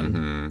production.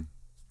 Mm-hmm.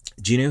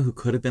 Do you know who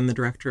could have been the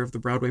director of the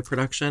Broadway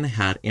production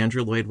had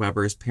Andrew Lloyd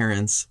Webber's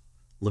parents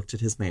looked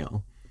at his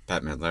mail?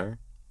 Bette Midler?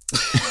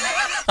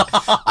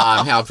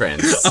 Hal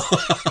Prince.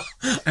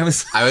 I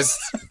was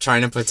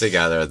trying to put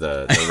together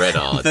the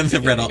riddle at the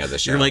riddle of the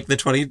show. You're like the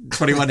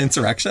 2021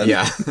 insurrection?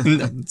 Yeah.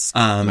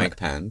 Mike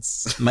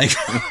Pence.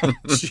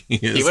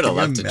 He would have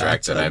loved to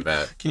direct it, I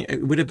bet.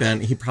 It would have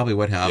been, he probably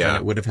would have, and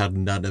it would have had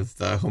none of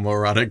the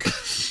homoerotic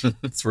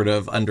sort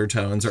of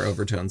undertones or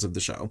overtones of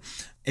the show.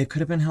 It could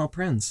have been Hal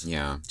Prince.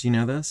 Yeah. Do you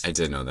know this? I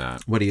did know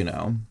that. What do you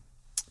know?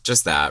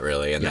 Just that,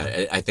 really. And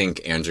I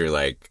think Andrew,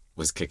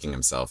 was kicking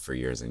himself for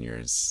years and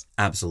years.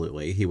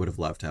 Absolutely. He would have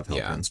loved to have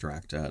Hal Prince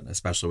direct it,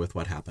 especially with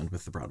what happened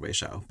with the Broadway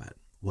show, but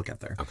we'll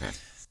get there. Okay.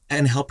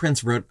 And Hal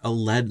Prince wrote a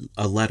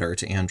letter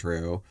to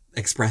Andrew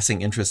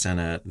expressing interest in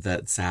it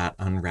that sat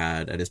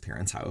unread at his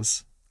parents'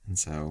 house. And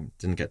so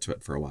didn't get to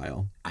it for a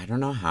while. I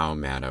don't know how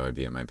mad I would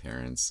be at my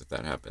parents if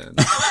that happened.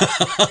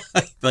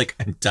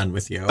 I'm done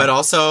with you. But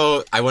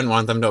also, I wouldn't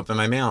want them to open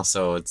my mail.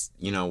 So it's,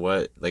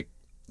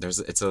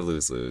 it's a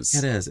lose-lose.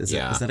 It is. Is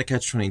that a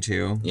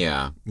catch-22?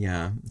 Yeah.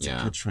 Yeah. It's a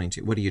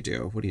catch-22. What do you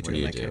do? What do you do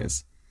in that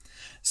case?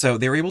 So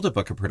they were able to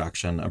book a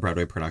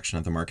Broadway production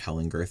at the Mark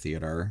Hellinger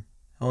Theater.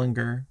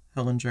 Hellinger?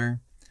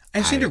 I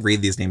just need to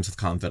read these names with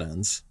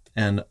confidence,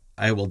 and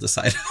I will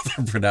decide how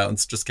they're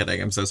pronounced. Just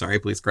kidding. I'm so sorry.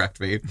 Please correct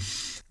me.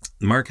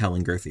 Mark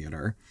Hellinger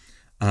Theater.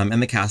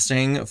 And the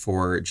casting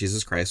for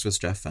Jesus Christ was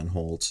Jeff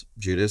Fenholt.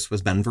 Judas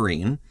was Ben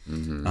Vereen.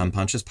 Mm-hmm.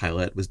 Pontius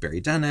Pilate was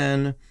Barry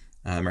Dennen.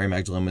 Mary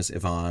Magdalene was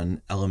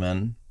Yvonne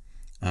Elliman.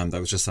 That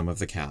was just some of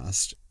the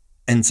cast.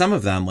 And some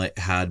of them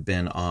had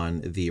been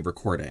on the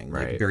recording.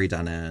 Right. Like Barry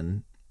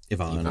Dennen,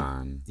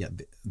 Yvonne. Yeah,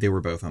 they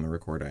were both on the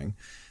recording.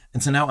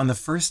 And so now on the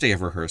first day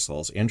of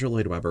rehearsals, Andrew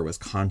Lloyd Webber was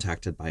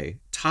contacted by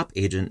top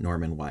agent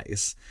Norman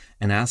Weiss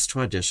and asked to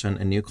audition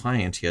a new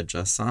client he had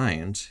just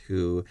signed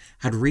who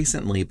had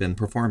recently been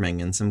performing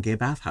in some gay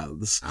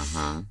bathhouses.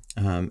 Uh-huh.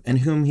 And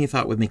whom he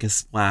thought would make a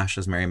splash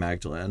as Mary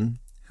Magdalene.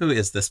 Who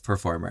is this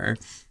performer?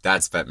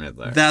 That's Bette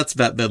Midler.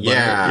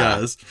 Yeah.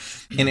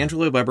 Yes. And Andrew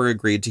Lloyd Webber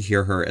agreed to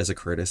hear her as a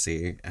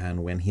courtesy.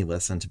 And when he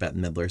listened to Bette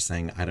Midler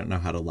saying, "I don't know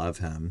how to love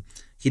him,"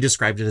 he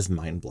described it as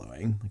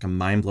mind-blowing, like a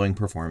mind-blowing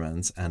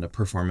performance and a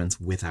performance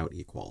without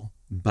equal.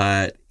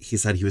 But he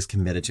said he was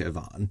committed to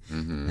Yvonne.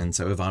 Mm-hmm. And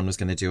so Yvonne was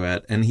going to do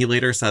it. And he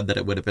later said that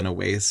it would have been a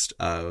waste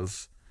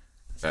of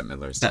Bette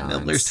Midler's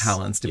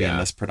talents to be in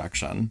this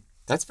production.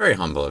 That's very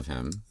humble of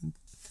him.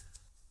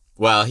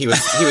 Well, he was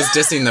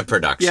dissing the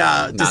production,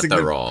 not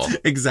the role.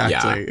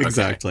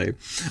 Exactly.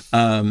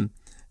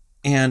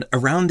 And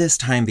around this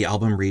time, the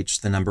album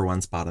reached the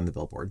 #1 spot on the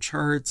Billboard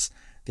charts.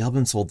 The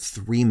album sold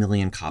 3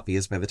 million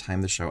copies by the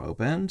time the show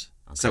opened.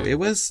 Okay. So it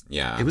was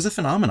a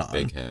phenomenon.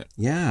 Big hit.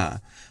 Yeah.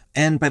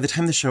 And by the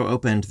time the show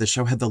opened, the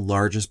show had the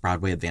largest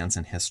Broadway advance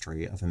in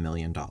history of $1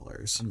 million.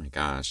 Oh my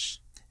gosh.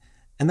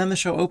 And then the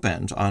show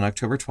opened on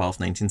October 12th,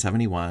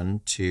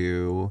 1971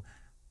 to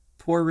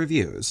poor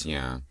reviews.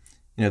 Yeah.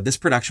 This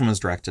production was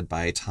directed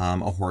by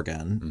Tom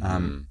O'Horgan.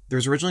 Mm-hmm. There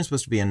was originally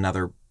supposed to be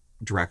another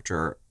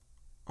director.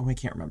 Oh, I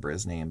can't remember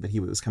his name, but he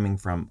was coming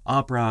from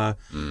opera.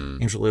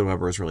 Andrew Lloyd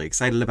Webber was really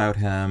excited about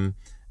him.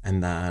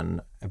 And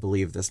then I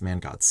believe this man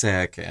got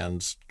sick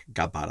and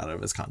got bought out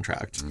of his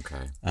contract.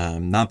 Okay.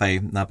 Not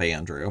by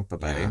Andrew,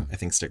 but by, I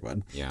think,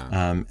 Stigwood.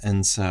 Yeah.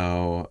 And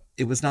so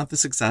it was not the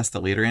success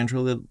that later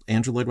Andrew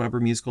Lloyd Webber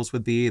musicals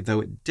would be,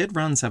 though it did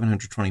run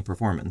 720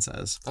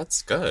 performances.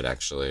 That's good,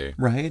 actually.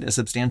 Right? A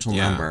substantial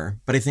number.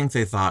 But I think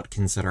they thought,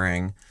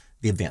 considering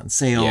the advanced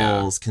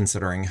sales,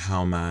 considering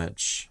how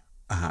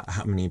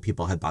many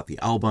people had bought the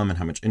album and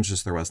how much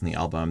interest there was in the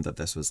album, that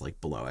this was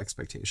below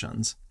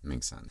expectations.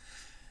 Makes sense.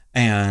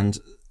 And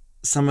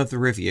some of the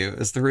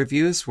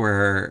reviews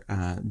were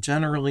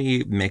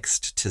generally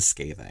mixed to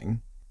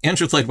scathing.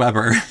 Andrew Lloyd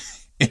Webber,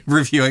 in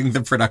reviewing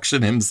the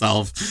production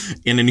himself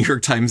in a New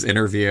York Times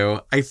interview,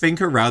 I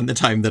think around the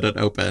time that it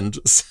opened,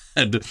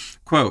 said,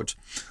 quote,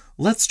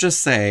 "Let's just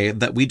say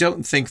that we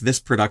don't think this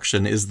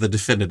production is the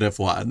definitive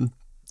one."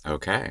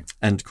 Okay.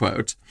 End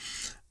quote.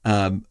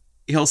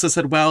 He also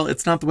said, "Well,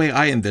 it's not the way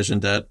I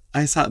envisioned it.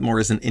 I saw it more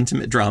as an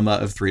intimate drama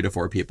of 3 to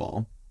 4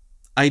 people.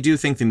 I do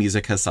think the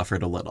music has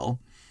suffered a little."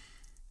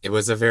 It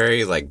was a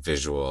very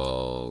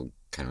visual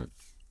kind of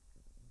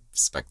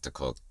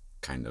spectacle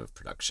kind of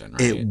production,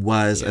 right? It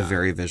was a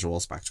very visual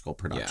spectacle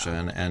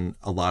production, and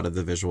a lot of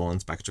the visual and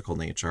spectacle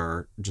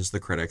nature, just the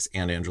critics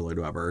and Andrew Lloyd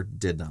Webber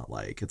did not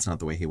like. It's not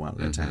the way he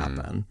wanted it to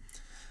happen.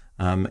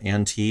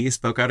 And he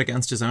spoke out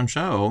against his own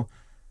show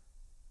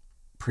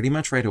pretty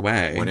much right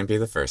away. Wouldn't be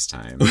the first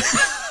time.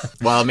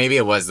 Well, maybe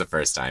it was the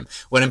first time.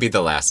 Wouldn't be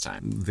the last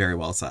time. Very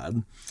well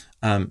said.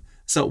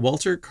 So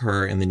Walter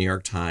Kerr in the New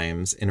York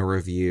Times, in a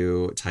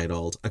review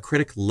titled "A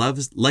Critic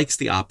Likes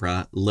the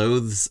Opera,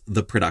 Loathes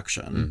the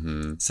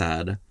Production,"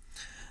 said,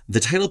 "The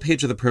title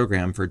page of the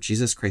program for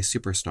Jesus Christ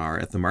Superstar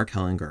at the Mark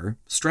Hellinger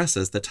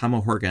stresses that Tom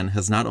O'Horgan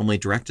has not only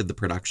directed the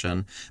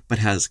production, but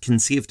has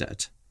conceived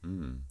it.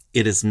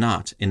 It is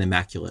not an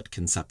immaculate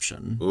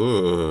conception."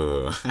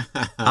 Ooh.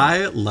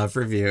 I love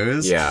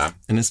reviews. Yeah.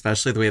 And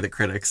especially the way that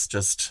critics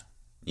just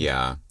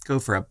go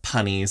for a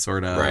punny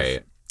sort of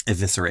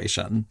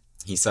evisceration.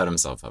 He set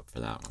himself up for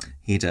that one.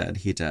 He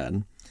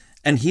did.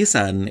 And he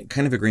said,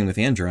 kind of agreeing with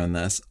Andrew on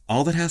this,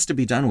 all that has to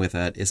be done with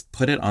it is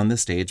put it on the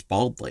stage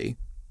baldly.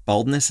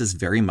 Baldness is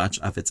very much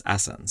of its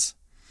essence.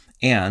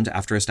 And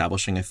after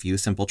establishing a few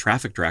simple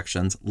traffic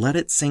directions, let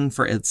it sing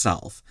for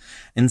itself.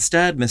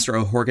 Instead, Mr.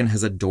 O'Horgan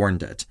has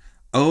adorned it.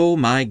 Oh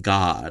my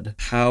God,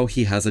 how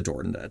he has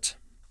adorned it.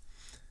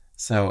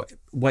 So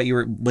what you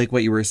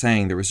were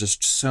saying, there was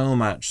just so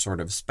much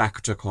sort of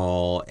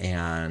spectacle,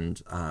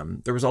 and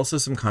there was also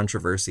some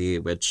controversy,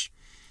 which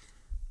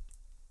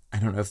I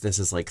don't know if this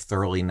is like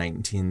thoroughly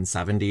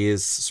 1970s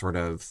sort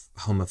of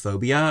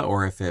homophobia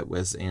or if it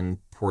was in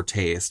poor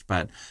taste,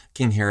 but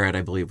King Herod,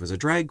 I believe, was a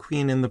drag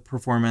queen in the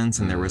performance,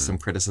 and there was some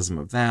criticism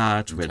of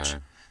that, which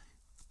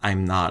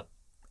I'm not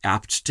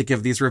apt to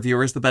give these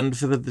reviewers the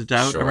benefit of the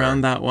doubt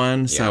around that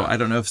one. So I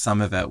don't know if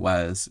some of it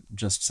was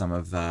just some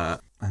of the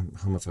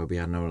homophobia,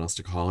 I don't know what else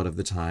to call it, of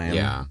the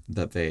time,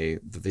 that they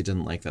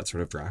didn't like that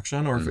sort of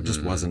direction, or if it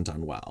just wasn't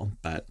done well.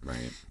 But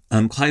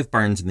Clive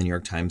Barnes in the New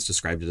York Times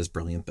described it as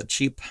brilliant but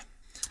cheap.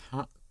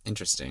 Huh.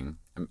 Interesting.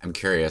 I'm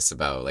curious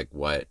about like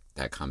what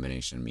that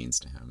combination means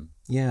to him.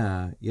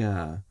 Yeah.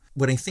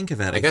 When I think of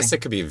it, I guess it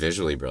could be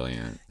visually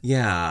brilliant.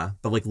 Yeah,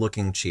 but like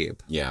looking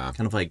cheap. Yeah.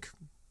 Kind of like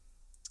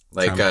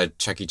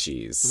Chuck E.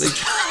 Cheese.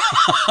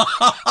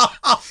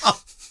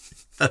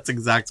 That's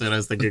exactly what I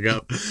was thinking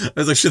of. I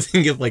was actually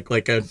thinking of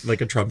like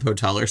a Trump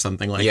hotel or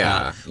something like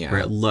that,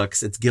 where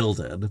it's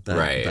gilded.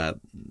 But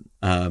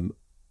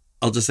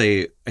I'll just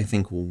say, I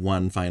think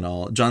one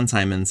final. John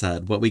Simon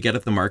said, "What we get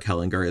at the Mark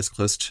Hellinger is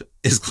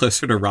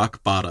closer to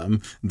rock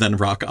bottom than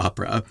rock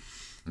opera."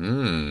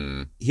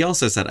 He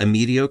also said, "A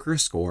mediocre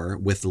score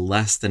with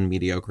less than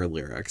mediocre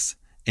lyrics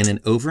and an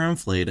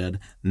overinflated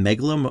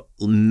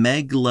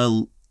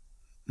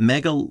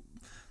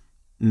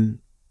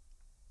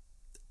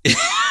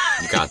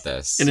You got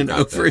this. In an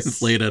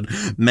overinflated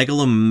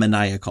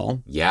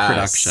megalomaniacal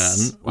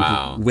production.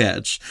 Wow.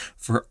 Which,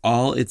 for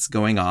all it's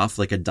going off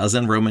like a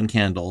dozen Roman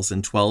candles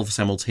in 12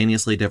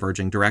 simultaneously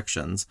diverging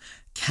directions,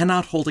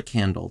 cannot hold a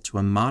candle to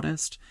a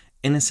modest,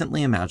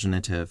 innocently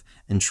imaginative,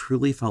 and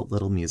truly felt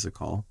little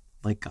musical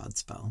like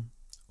Godspell."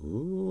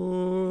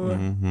 Ooh.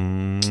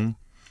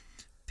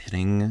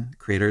 Pitting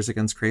creators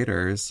against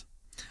creators.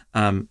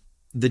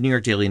 The New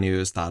York Daily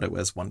News thought it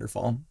was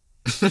wonderful.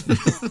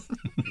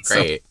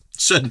 Great.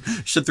 So,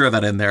 should throw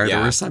that in there.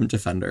 There were some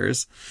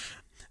defenders.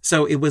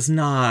 So it was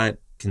not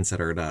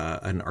considered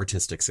an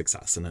artistic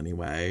success in any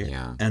way.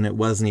 Yeah. And it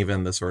wasn't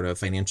even the sort of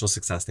financial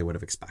success they would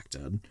have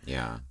expected.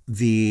 Yeah.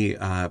 The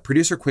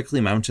producer quickly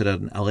mounted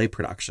an LA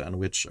production,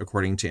 which,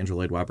 according to Andrew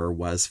Lloyd Webber,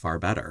 was far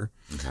better.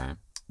 Okay.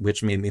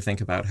 Which made me think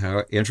about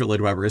how Andrew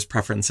Lloyd Webber's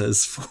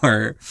preferences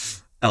for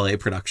LA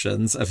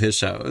productions of his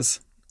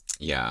shows.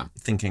 Yeah.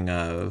 Thinking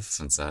of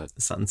Sunset.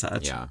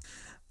 Yeah.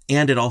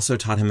 And it also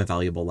taught him a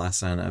valuable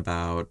lesson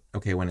about,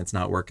 okay, when it's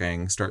not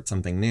working, start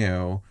something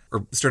new,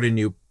 or start a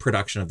new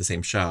production of the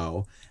same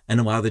show, and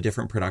allow the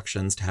different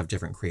productions to have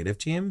different creative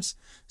teams,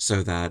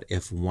 so that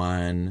if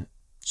one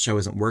show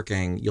isn't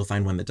working, you'll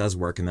find one that does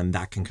work, and then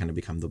that can kind of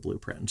become the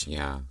blueprint.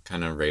 Yeah,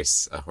 kind of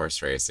race a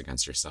horse race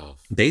against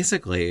yourself.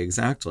 Basically,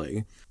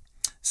 exactly.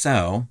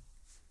 So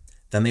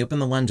then they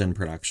opened the London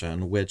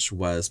production, which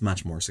was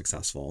much more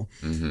successful.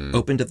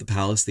 Opened at the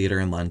Palace Theatre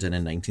in London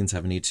in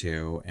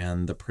 1972,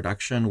 and the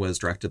production was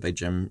directed by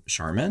Jim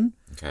Sharman,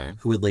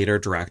 who would later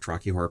direct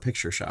Rocky Horror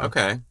Picture Show.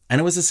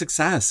 And it was a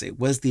success. It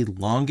was the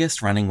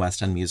longest-running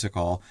West End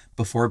musical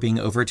before being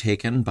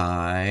overtaken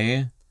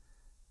by...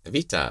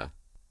 Evita.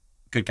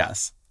 Good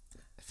guess.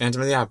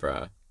 Phantom of the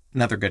Opera.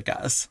 Another good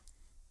guess.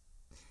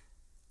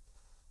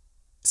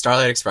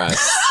 Starlight Express.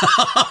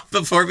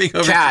 Before being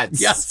over...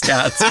 Cats. Yes,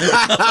 Cats.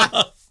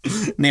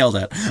 Nailed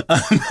it.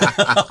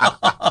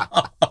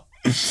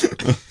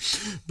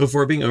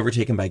 Before being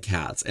overtaken by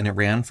Cats. And it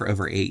ran for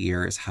over 8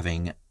 years,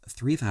 having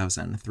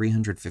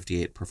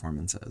 3,358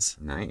 performances.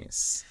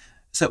 Nice.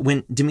 So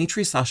when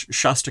Dmitri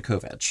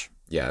Shostakovich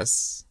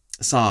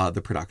saw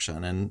the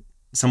production, and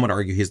some would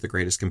argue he's the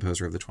greatest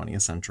composer of the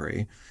 20th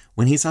century,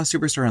 when he saw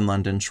Superstar in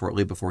London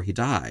shortly before he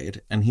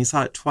died, and he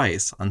saw it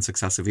twice on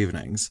successive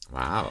evenings.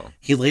 Wow.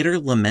 He later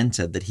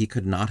lamented that he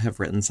could not have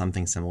written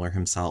something similar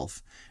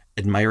himself,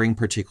 admiring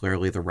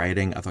particularly the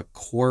writing of a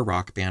core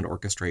rock band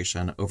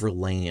orchestration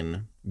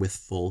overlain with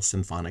full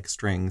symphonic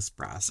strings,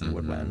 brass, and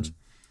woodwind.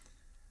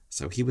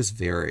 So he was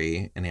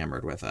very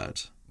enamored with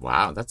it.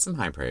 Wow, that's some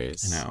high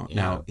praise. I know. Yeah.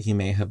 Now, he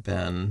may have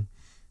been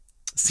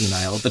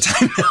senile at the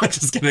time. No,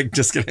 just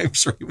kidding. I'm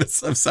sure he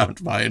was of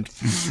sound mind.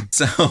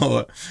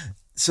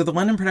 So the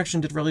London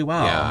production did really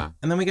well. Yeah.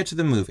 And then we get to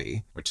the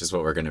movie. Which is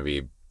what we're going to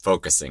be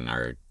focusing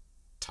our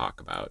talk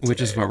about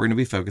today.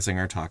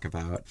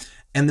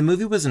 And the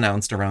movie was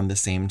announced around the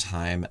same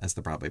time as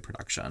the Broadway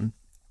production.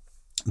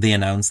 They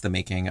announced the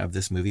making of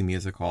this movie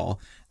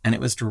musical, and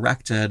it was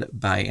directed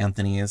by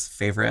Anthony's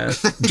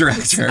favorite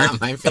director. It's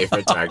not my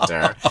favorite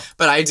director,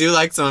 but I do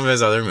like some of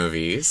his other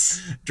movies.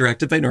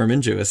 Directed by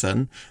Norman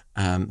Jewison,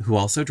 who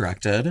also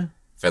directed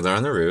Fiddler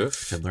on the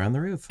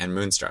Roof. And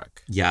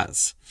Moonstruck.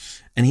 Yes.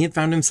 And he had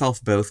found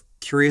himself both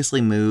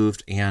curiously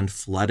moved and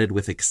flooded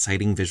with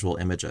exciting visual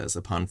images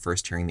upon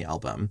first hearing the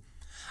album.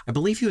 I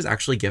believe he was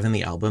actually given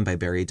the album by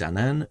Barry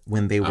Dennen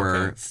when they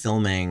were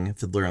filming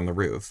Fiddler on the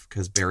Roof,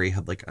 because Barry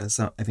had a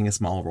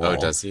small role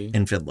does he?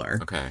 in Fiddler.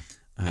 Okay.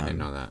 I didn't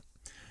know that.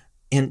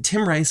 And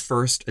Tim Rice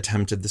first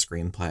attempted the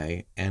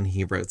screenplay, and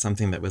he wrote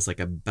something that was like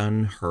a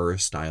Ben-Hur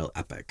style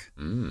epic.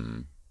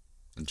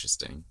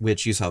 Interesting.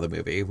 Which you saw the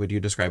movie. Would you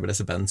describe it as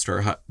a Ben-Hur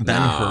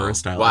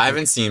style? Well, I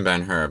haven't seen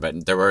Ben-Hur,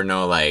 but there were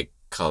no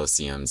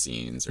Colosseum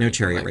scenes. Or no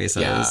chariot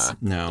races. Yeah.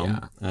 No.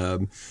 Yeah.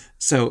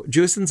 So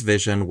Jewison's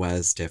vision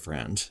was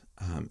different.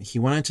 He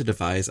wanted to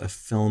devise a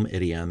film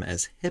idiom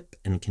as hip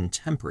and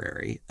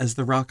contemporary as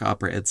the rock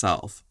opera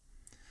itself.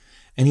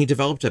 And he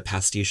developed a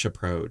pastiche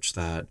approach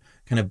that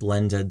kind of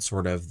blended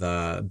sort of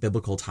the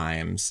biblical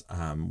times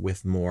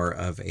with more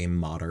of a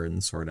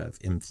modern sort of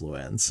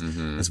influence,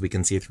 as we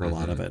can see through a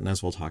lot of it, and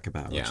as we'll talk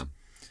about. Yeah.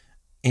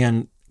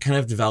 And kind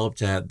of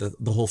developed it,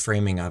 the whole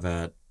framing of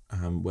it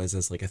was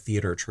as a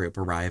theater troupe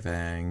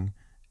arriving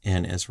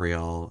in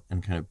Israel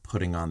and kind of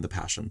putting on the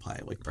Passion Play,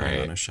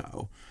 putting on a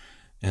show.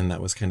 And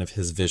that was kind of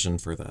his vision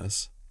for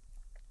this.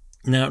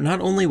 Now, not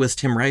only was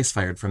Tim Rice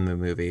fired from the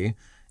movie,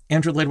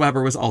 Andrew Lloyd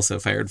Webber was also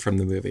fired from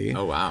the movie.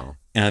 Oh, wow.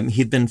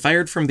 He'd been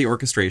fired from the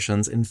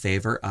orchestrations in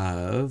favor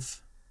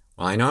of...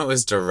 Well, I know it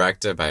was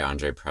directed by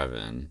Andre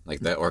Previn.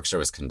 The orchestra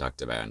was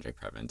conducted by Andre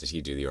Previn. Did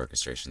he do the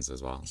orchestrations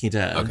as well? He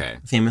did. Okay.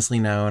 Famously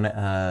known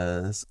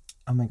as...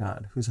 Oh my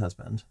God, whose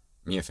husband?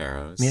 Mia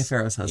Farrow's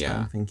husband,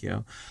 yeah. Thank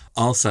you.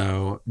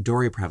 Also,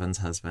 Dory Previn's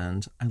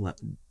husband. I love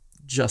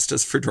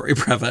justice for Dory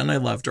Previn. I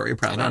love Dory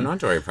Previn. I don't know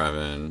Dory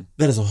Previn.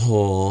 That is a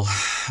whole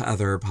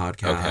other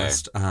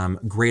podcast.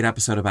 Okay. Great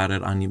episode about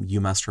it on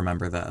You Must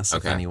Remember This.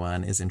 If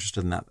anyone is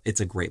interested in that.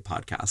 It's a great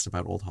podcast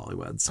about old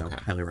Hollywood, so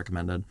highly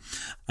recommended.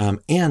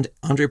 And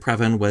Andre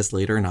Previn was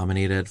later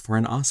nominated for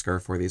an Oscar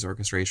for these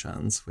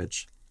orchestrations,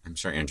 which... I'm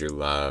sure Andrew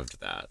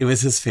loved that. It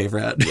was his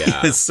favorite.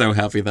 Yeah. He was so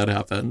happy that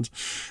happened.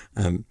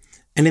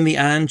 And in the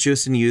end,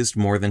 Jewison used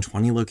more than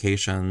 20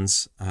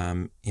 locations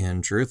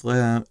in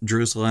Jerusalem,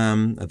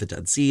 the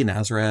Dead Sea,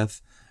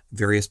 Nazareth,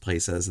 various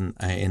places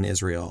in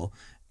Israel.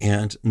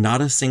 And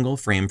not a single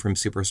frame from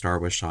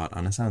Superstar was shot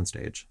on a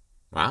soundstage.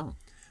 Wow.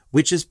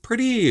 Which is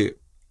pretty...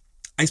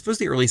 I suppose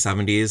the early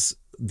 70s,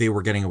 they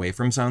were getting away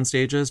from sound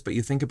stages, but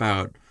you think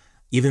about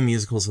even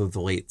musicals of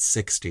the late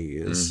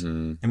 60s.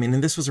 I mean,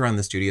 and this was around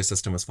the studio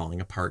system was falling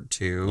apart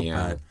too,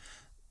 but...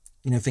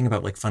 think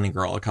about Funny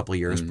Girl a couple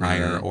years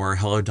prior, or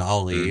Hello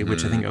Dolly,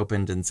 which I think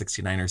opened in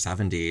 69 or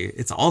 70.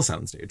 It's all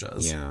sound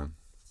stages. Yeah.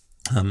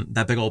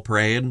 That big old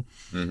parade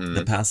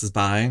that passes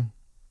by,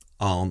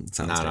 all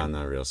sound Not stage. on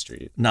the real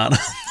street. Not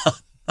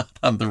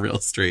on the real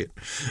street.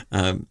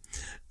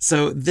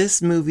 So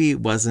this movie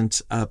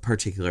wasn't a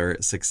particular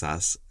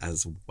success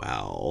as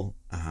well,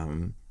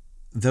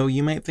 though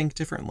you might think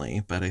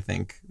differently, but I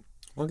think...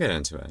 We'll get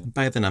into it.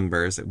 By the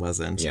numbers, it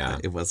wasn't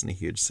a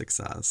huge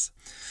success.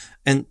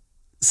 And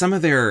some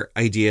of their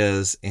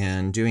ideas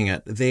in doing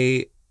it,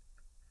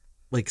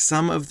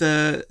 some of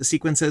the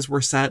sequences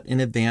were set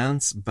in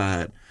advance,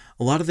 but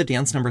a lot of the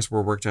dance numbers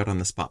were worked out on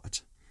the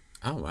spot.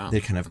 Oh, wow.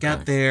 They'd kind of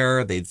get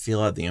there, they'd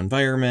feel out the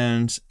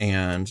environment,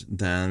 and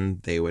then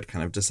they would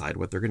kind of decide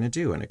what they're going to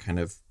do. And it kind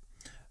of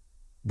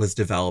was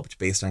developed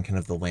based on kind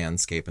of the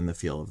landscape and the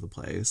feel of the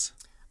place.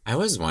 I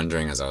was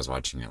wondering as I was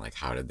watching it,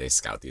 how did they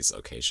scout these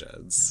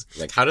locations?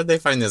 How did they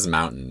find this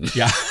mountain?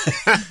 Yeah.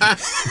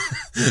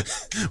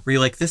 Were you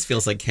like, this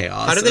feels like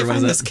chaos? How did they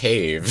find this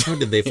cave? How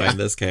did they find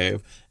this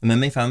cave? And then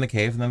they found the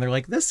cave, and then they're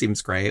like, this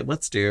seems great.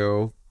 Let's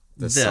do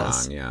this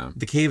song, yeah.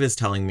 The cave is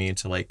telling me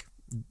to,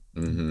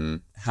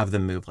 have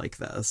them move like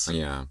this.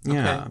 Yeah.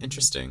 Yeah. Okay.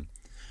 Interesting.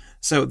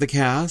 So the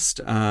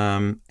cast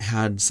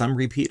had some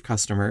repeat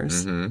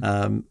customers.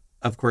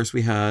 Of course,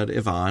 we had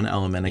Yvonne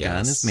Elliman again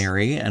as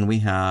Mary, and we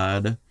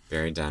had...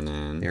 Barry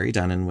Dennen. Barry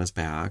Dennen was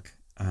back.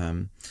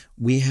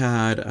 We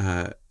had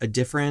a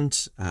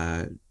different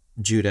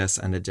Judas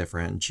and a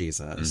different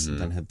Jesus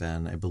than had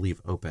been, I believe,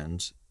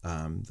 opened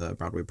the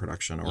Broadway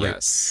production.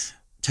 Yes.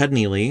 Ted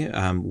Neely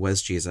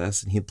was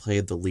Jesus, and he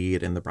played the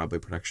lead in the Broadway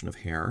production of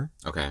Hair.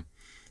 Okay.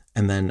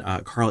 And then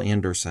Carl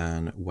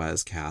Anderson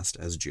was cast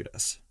as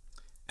Judas.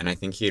 And I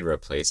think he'd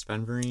replaced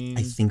Ben Vereen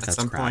I think at that's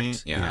some correct.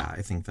 point. Yeah,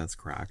 I think that's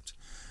correct.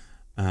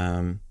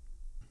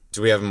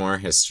 Do we have more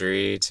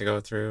history to go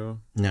through?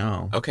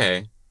 No.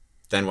 Okay.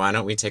 Then why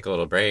don't we take a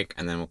little break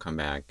and then we'll come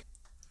back.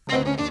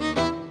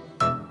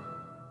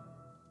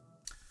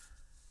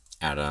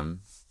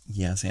 Adam.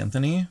 Yes,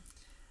 Anthony?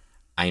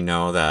 I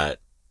know that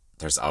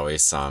there's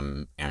always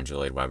some Andrew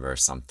Lloyd Webber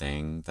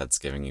something that's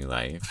giving you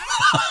life.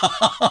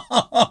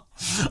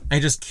 I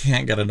just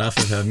can't get enough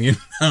of him, you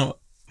know.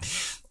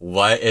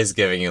 What is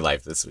giving you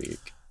life this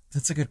week?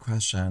 That's a good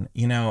question.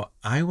 You know,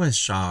 I was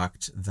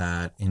shocked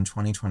that in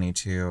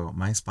 2022,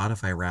 my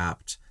Spotify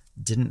Wrapped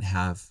didn't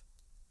have,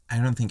 I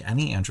don't think,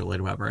 any Andrew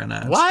Lloyd Webber in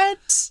it.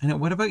 What? And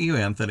what about you,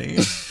 Anthony?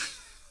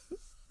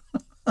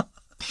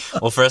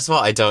 Well, first of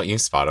all, I don't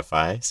use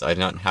Spotify, so I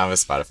don't have a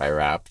Spotify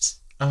Wrapped.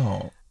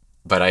 Oh.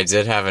 But I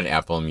did have an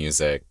Apple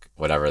Music,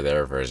 whatever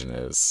their version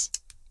is.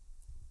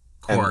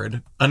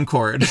 Uncord.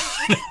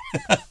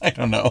 I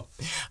don't know.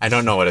 I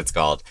don't know what it's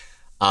called.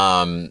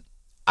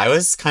 I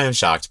was kind of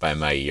shocked by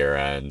my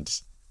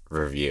year-end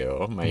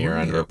review, my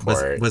year-end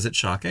report. Was it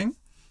shocking?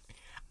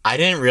 I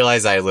didn't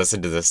realize I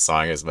listened to this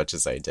song as much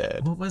as I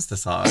did. What was the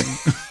song?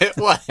 It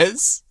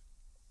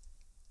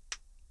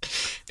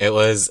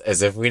was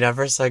As If We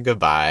Never Said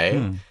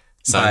Goodbye,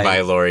 sung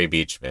by Laurie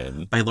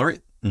Beachman. By Laurie,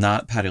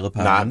 not Patti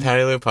LuPone. Not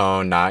Patti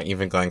LuPone, not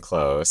even Glenn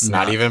Close,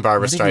 not even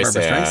Barbra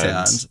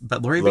Streisand.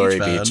 But Laurie Beachman.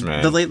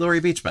 Beachman. The late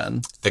Laurie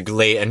Beachman. The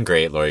late and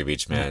great Laurie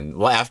Beachman. Yeah.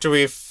 Well, after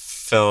we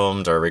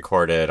filmed or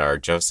recorded our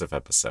Joseph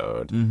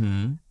episode,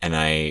 and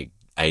I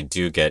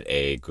do get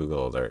a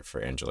Google alert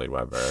for Andrew Lloyd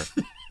Webber.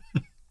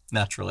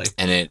 Naturally.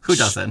 And who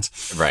doesn't?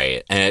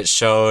 Right. And it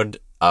showed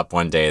up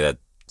one day that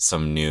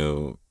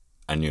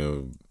a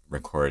new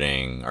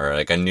recording or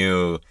like a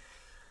new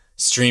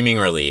streaming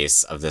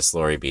release of this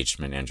Laurie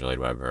Beachman Andrew Lloyd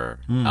Webber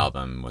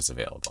album was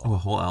available. Oh, a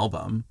whole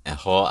album. A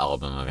whole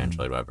album of Andrew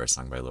Lloyd Webber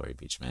sung by Laurie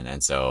Beachman.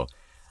 And so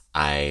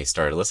I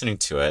started listening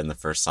to it, and the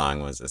first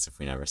song was As If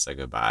We Never Said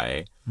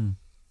Goodbye.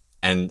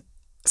 And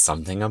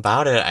something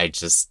about it, I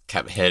just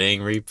kept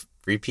hitting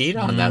repeat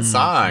on that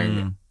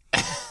song.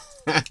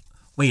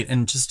 Wait,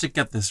 and just to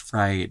get this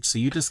right, so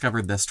you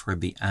discovered this toward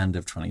the end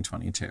of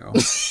 2022.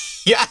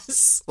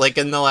 Yes, like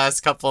in the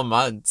last couple of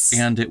months.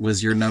 And it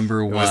was your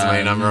number one. It was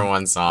my number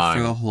one song.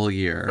 For the whole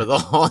year.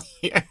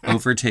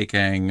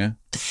 Overtaking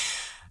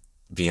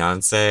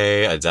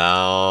Beyonce,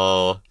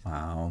 Adele.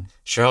 Wow.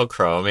 Sheryl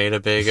Crow made a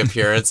big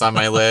appearance on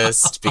my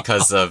list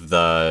because of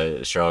the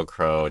Sheryl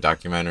Crow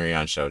documentary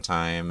on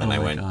Showtime. And I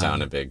went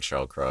down a big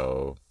Sheryl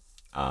Crow.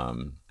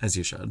 As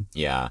you should.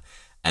 Yeah.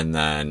 And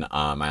then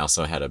I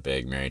also had a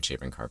big Mary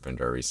Chapin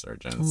Carpenter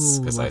resurgence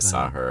because I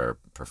saw her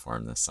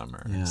perform this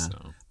summer. Yeah. So.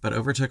 But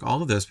overtook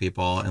all of those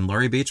people. And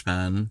Laurie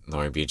Beachman.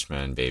 Laurie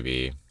Beachman,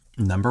 baby.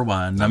 Number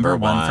one for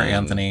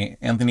Anthony.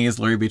 Anthony is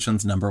Laurie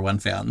Beachman's number one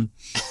fan.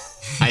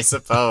 I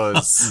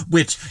suppose.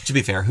 Which, to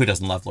be fair, who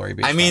doesn't love Laurie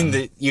Beachman? I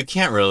mean, you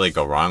can't really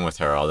go wrong with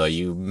her, although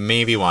you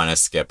maybe want to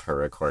skip her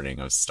recording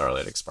of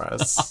Starlight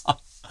Express.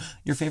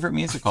 Your favorite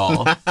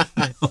musical.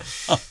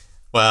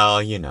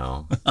 Well, you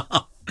know.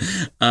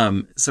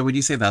 So would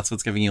you say that's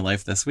what's giving you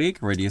life this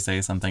week, or would you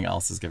say something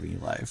else is giving you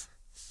life?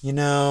 You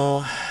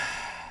know,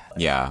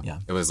 yeah.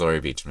 It was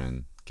Laurie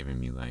Beachman giving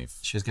me life.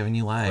 She was giving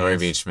you life. Laurie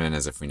Beachman,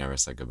 As If We Never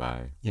Said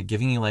Goodbye. Yeah,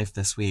 giving you life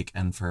this week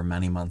and for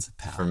many months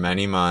past. For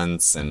many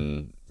months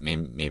and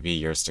maybe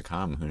years to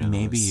come. Who knows?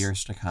 Maybe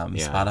years to come.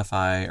 Yeah.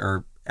 Spotify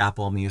or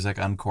Apple Music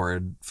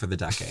Uncord for the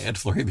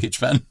decade. Laurie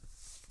Beachman.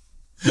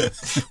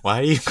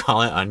 Why do you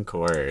call it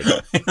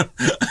Uncord?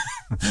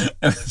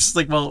 It's just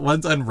like, well,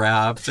 one's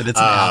unwrapped and it's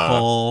an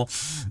apple.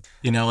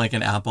 You know, like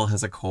an apple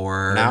has a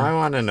cord. Now I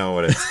want to know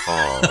what it's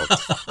called.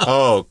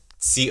 Oh,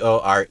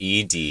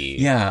 CORED.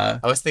 Yeah.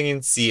 I was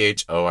thinking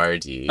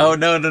CHORD. Oh,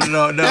 no.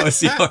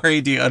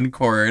 CORED,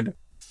 Uncord.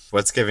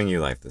 What's giving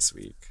you life this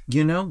week?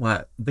 You know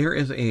what? There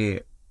is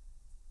a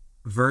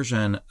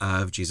version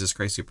of Jesus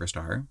Christ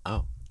Superstar.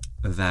 Oh.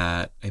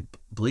 That I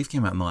believe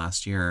came out in the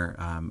last year,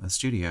 a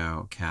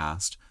studio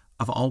cast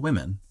of all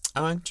women.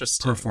 Oh,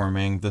 interesting.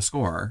 Performing the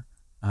score.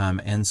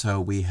 And so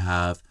we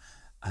have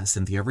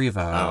Cynthia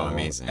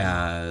Erivo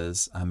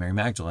as Mary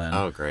Magdalene.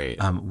 Oh, great.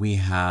 We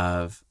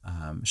have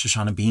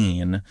Shoshana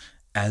Bean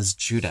as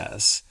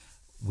Judas.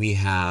 We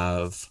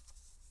have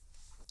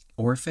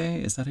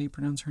Orphe. Is that how you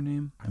pronounce her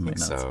name? I think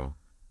so.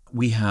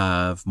 We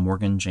have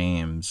Morgan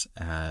James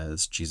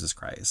as Jesus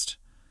Christ.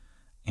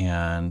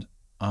 And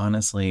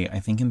honestly, I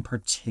think in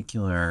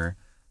particular,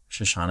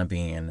 Shoshana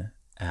Bean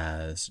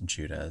as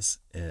Judas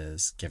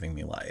is giving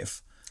me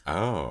life.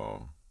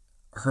 Oh.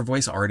 Her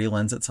voice already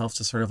lends itself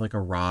to sort of like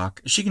a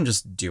rock. She can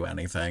just do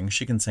anything.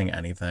 She can sing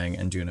anything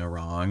and do no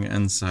wrong.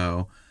 And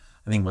so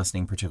I think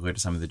listening particularly to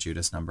some of the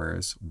Judas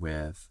numbers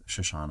with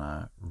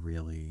Shoshana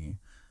really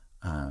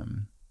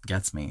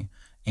gets me.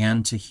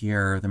 And to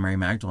hear the Mary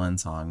Magdalene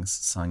songs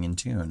sung in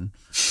tune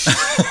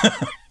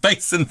by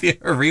Cynthia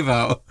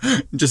Erivo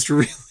just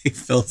really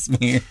fills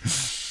me.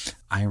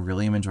 I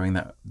really am enjoying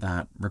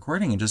that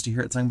recording, and just to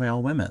hear it sung by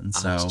all women.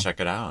 So I'll have to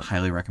check it out.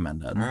 Highly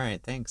recommended. All right,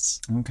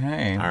 thanks.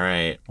 Okay. All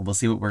right. Well, we'll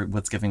see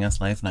what's giving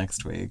us life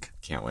next week.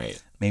 Can't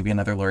wait. Maybe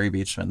another Laurie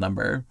Beachman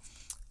number.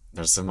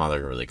 There's some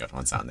other really good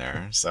ones on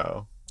there,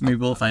 so maybe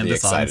we'll find the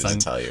song. Excited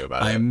to tell you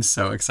about it. I'm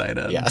so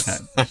excited.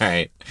 Yes.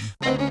 Okay.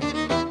 All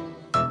right.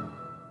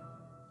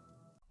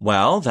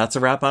 Well, that's a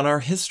wrap on our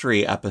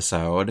history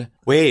episode.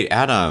 Wait,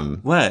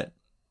 Adam. What?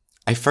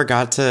 We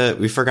forgot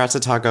to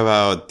talk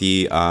about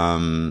the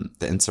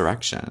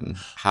insurrection.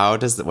 What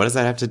does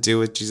that have to do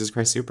with Jesus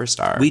Christ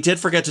Superstar? We did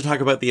forget to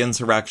talk about the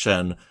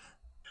insurrection.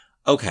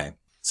 Okay.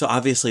 So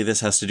obviously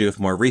this has to do with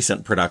more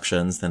recent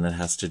productions than it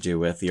has to do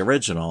with the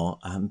original.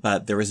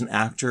 But there was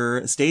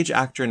a stage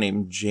actor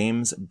named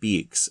James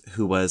Beeks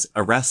who was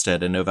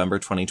arrested in November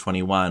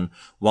 2021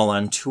 while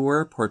on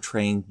tour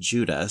portraying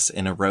Judas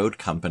in a road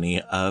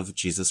company of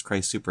Jesus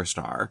Christ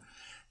Superstar.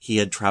 He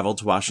had traveled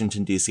to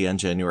Washington, D.C. on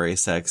January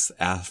 6th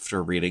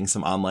after reading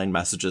some online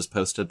messages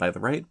posted by the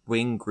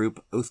right-wing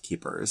group Oath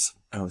Keepers.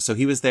 Oh, so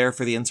he was there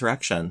for the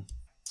insurrection.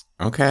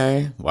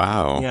 Okay.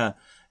 Wow. Yeah.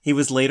 He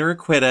was later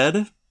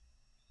acquitted,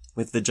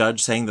 with the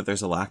judge saying that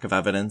there's a lack of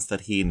evidence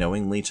that he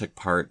knowingly took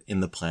part in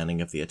the planning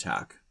of the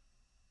attack.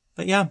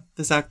 But yeah,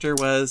 this actor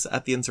was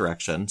at the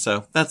insurrection,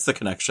 so that's the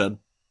connection.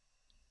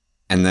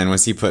 And then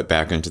was he put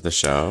back into the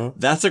show?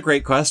 That's a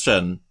great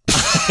question.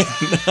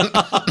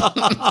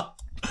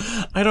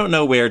 I don't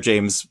know where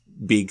James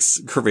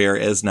Beeks' career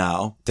is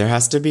now. There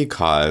has to be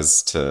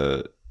cause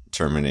to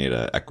terminate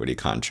an equity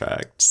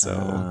contract,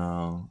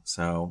 so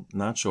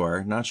not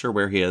sure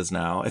where he is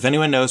now. If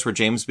anyone knows where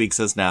James Beeks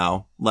is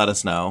now, let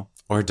us know.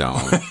 Or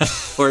don't.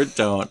 Or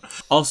don't.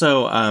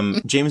 Also,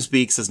 James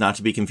Beeks is not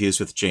to be confused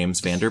with James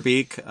Van Der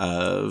Beek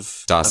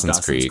of Dawson's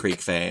Creek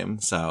fame.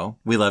 So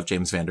we love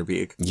James Van Der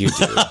Beek. You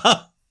do.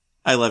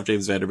 I love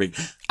James Van Der Beek.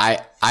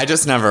 I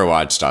just never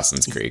watched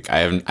Dawson's Creek. I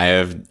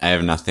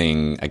have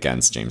nothing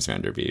against James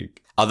Van Der Beek.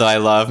 Although I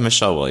love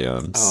Michelle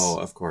Williams. Oh,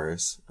 of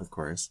course.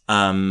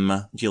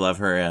 Do you love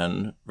her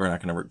in? We're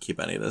not going to keep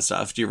any of this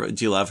stuff. Do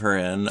you love her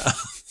in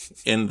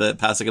the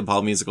Pasek and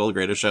Paul musical,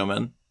 Greatest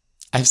Showman?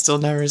 I've still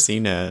never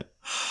seen it.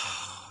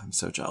 I'm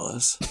so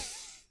jealous.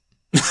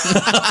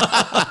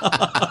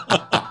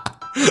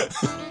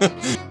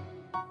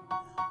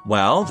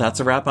 Well, that's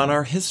a wrap on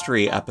our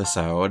history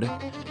episode.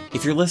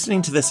 If you're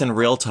listening to this in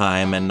real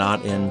time and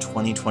not in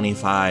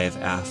 2025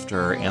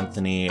 after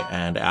Anthony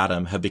and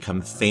Adam have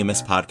become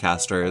famous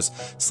podcasters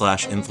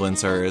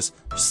 /influencers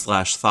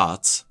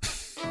 /thoughts,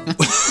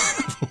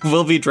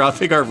 we'll be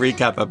dropping our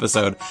recap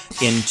episode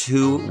in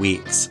 2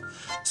 weeks.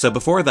 So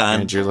before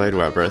then... Andrew Lloyd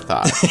Webber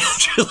Thoughts.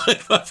 Andrew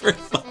Lloyd Webber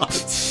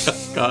Thoughts.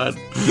 Oh, God.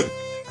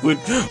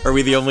 Are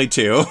we the only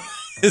two?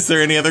 Is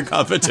there any other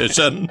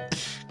competition?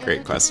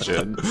 Great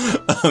question.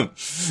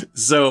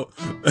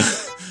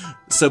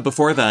 So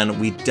before then,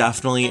 we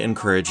definitely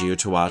encourage you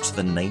to watch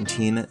the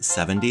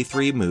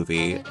 1973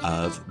 movie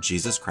of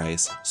Jesus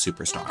Christ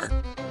Superstar.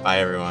 Bye,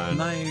 everyone.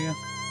 Bye.